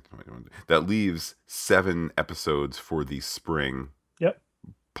 17, 18, 19, 20, 21, that leaves 7 episodes for the spring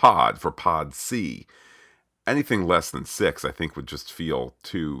pod, for Pod C. Anything less than 6, I think, would just feel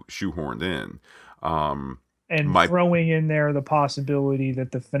too shoehorned in. And throwing in there the possibility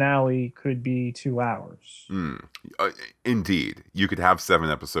that the finale could be 2 hours. Indeed. You could have 7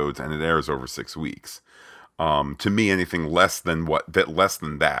 episodes and it airs over 6 weeks. To me, anything less than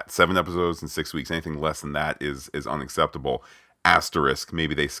that, 7 episodes in 6 weeks, anything less than that is unacceptable. Asterisk,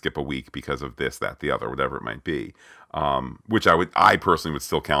 maybe they skip a week because of this, that, the other, whatever it might be. Which I personally would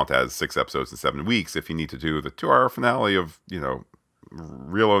still count as 6 episodes in 7 weeks if you need to do the 2-hour finale of,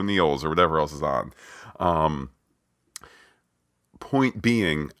 Real O'Neill's or whatever else is on. Point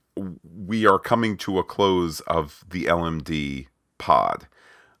being, we are coming to a close of the LMD pod.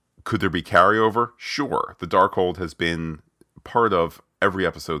 Could there be carryover? Sure. The Darkhold has been part of every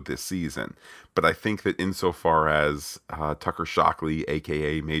episode this season. But I think that insofar as Tucker Shockley,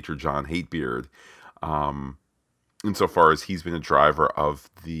 a.k.a. Major John Hatebeard, insofar as he's been a driver of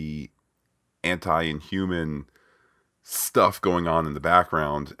the anti-Inhuman stuff going on in the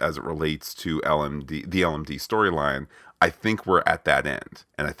background as it relates to the LMD storyline, I think we're at that end.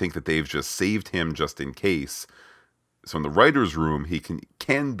 And I think that they've just saved him just in case. So in the writer's room, he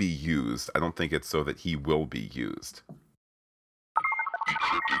can be used. I don't think it's so that he will be used.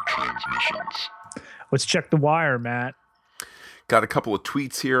 Encrypted transmissions. Let's check the wire, Matt. Got a couple of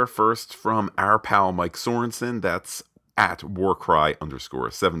tweets here. First from our pal Mike Sorensen. That's at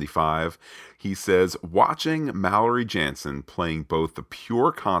Warcry_75. He says, watching Mallory Jansen playing both the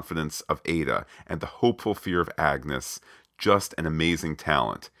pure confidence of Ada and the hopeful fear of Agnes, just an amazing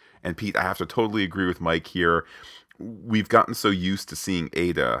talent. And Pete, I have to totally agree with Mike here. We've gotten so used to seeing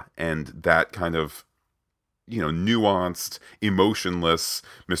Ada and that kind of, nuanced, emotionless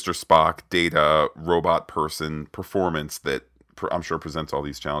Mr. Spock, Data, robot person performance that I'm sure presents all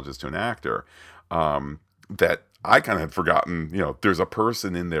these challenges to an actor, that I kind of had forgotten, there's a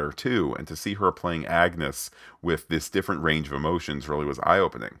person in there too. And to see her playing Agnes with this different range of emotions really was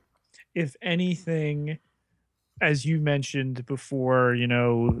eye-opening. If anything, as you mentioned before,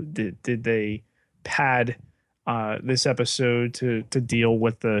 did they pad this episode to deal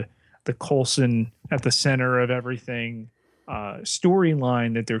with the Coulson at the center of everything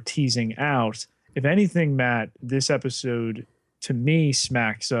storyline that they're teasing out? If anything, Matt, this episode to me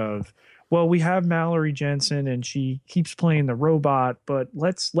smacks of, well, we have Mallory Jansen and she keeps playing the robot, but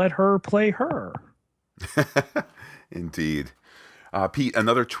let's let her play her. Indeed. Pete,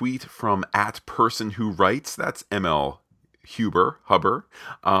 another tweet from @PersonWhoWrites. That's ML Hubber.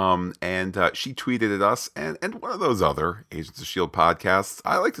 And she tweeted at us and one of those other Agents of S.H.I.E.L.D. podcasts.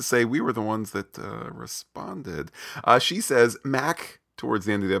 I like to say we were the ones that responded. She says, Mac, towards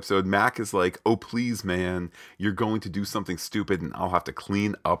the end of the episode, Mac is like, oh, please, man, you're going to do something stupid and I'll have to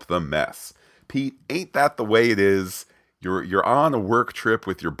clean up the mess. Pete, ain't that the way it is? You're on a work trip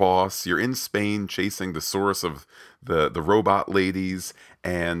with your boss. You're in Spain chasing the source of the robot ladies,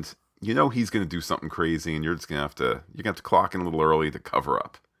 and you know he's going to do something crazy, and you're gonna have to clock in a little early to cover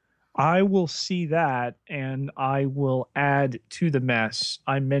up. I will see that, and I will add to the mess.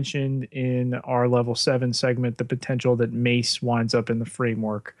 I mentioned in our level 7 segment the potential that Mace winds up in the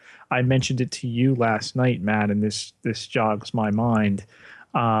framework. I mentioned it to you last night, Matt, and this jogs my mind.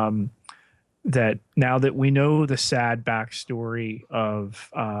 That now that we know the sad backstory of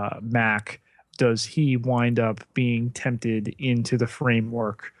Mac, does he wind up being tempted into the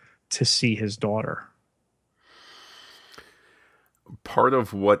framework to see his daughter? Part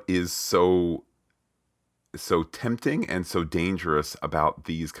of what is so tempting and so dangerous about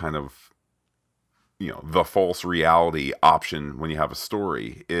these kind of, the false reality option when you have a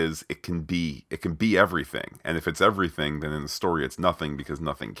story is it can be everything. And if it's everything, then in the story it's nothing, because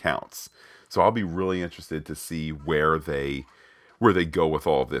nothing counts. So I'll be really interested to see where they go with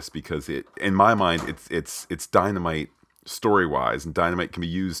all of this, because in my mind it's dynamite story-wise, and dynamite can be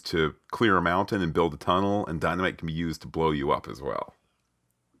used to clear a mountain and build a tunnel, and dynamite can be used to blow you up as well.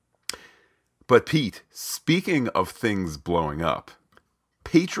 But Pete, speaking of things blowing up,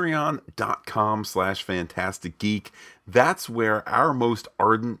 patreon.com/fantasticgeek, that's where our most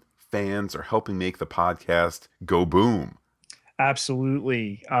ardent fans are helping make the podcast go boom.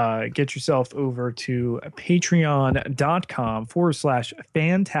 Absolutely. Get yourself over to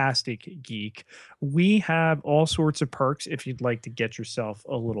patreon.com/fantasticgeek. We have all sorts of perks if you'd like to get yourself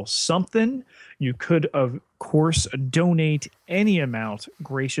a little something. You could, of course, donate any amount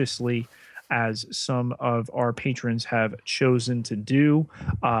graciously, as some of our patrons have chosen to do.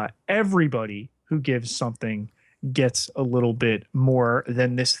 Everybody who gives something gets a little bit more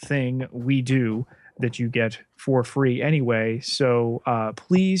than this thing we do that you get for free anyway. So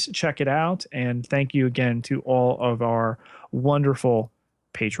please check it out. And thank you again to all of our wonderful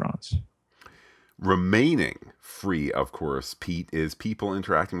patrons. Remaining free, of course, Pete, is people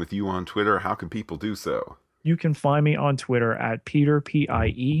interacting with you on Twitter. How can people do so? You can find me on Twitter at Peter,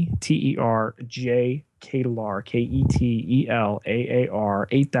 PIETERJ Ketalar, KETELAAR,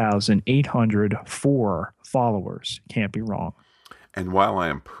 8,804 followers. Can't be wrong. And while I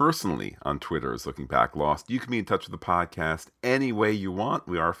am personally on Twitter as Looking Back Lost, you can be in touch with the podcast any way you want.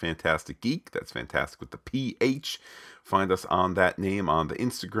 We are Fantastic Geek. That's fantastic with the PH. Find us on that name on the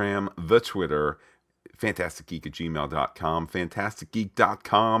Instagram, the Twitter, fantasticgeek@gmail.com,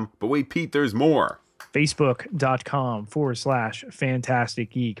 fantasticgeek.com. But wait, Pete, there's more.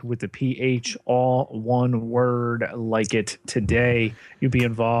 Facebook.com/Fantastic Geek with the PH, all one word, like it today. You'll be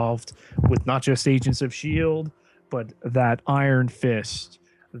involved with not just Agents of S.H.I.E.L.D., but that Iron Fist,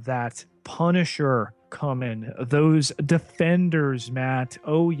 that Punisher coming, those Defenders, Matt.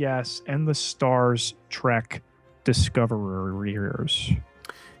 Oh, yes, and the Stars Trek Discoverers.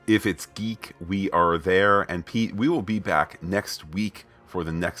 If it's geek, we are there. And Pete, we will be back next week for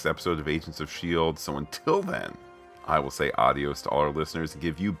the next episode of Agents of S.H.I.E.L.D. So until then, I will say adios to all our listeners and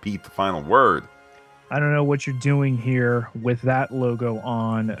give you, Pete, the final word. I don't know what you're doing here with that logo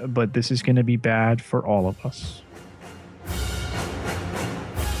on, but this is going to be bad for all of us.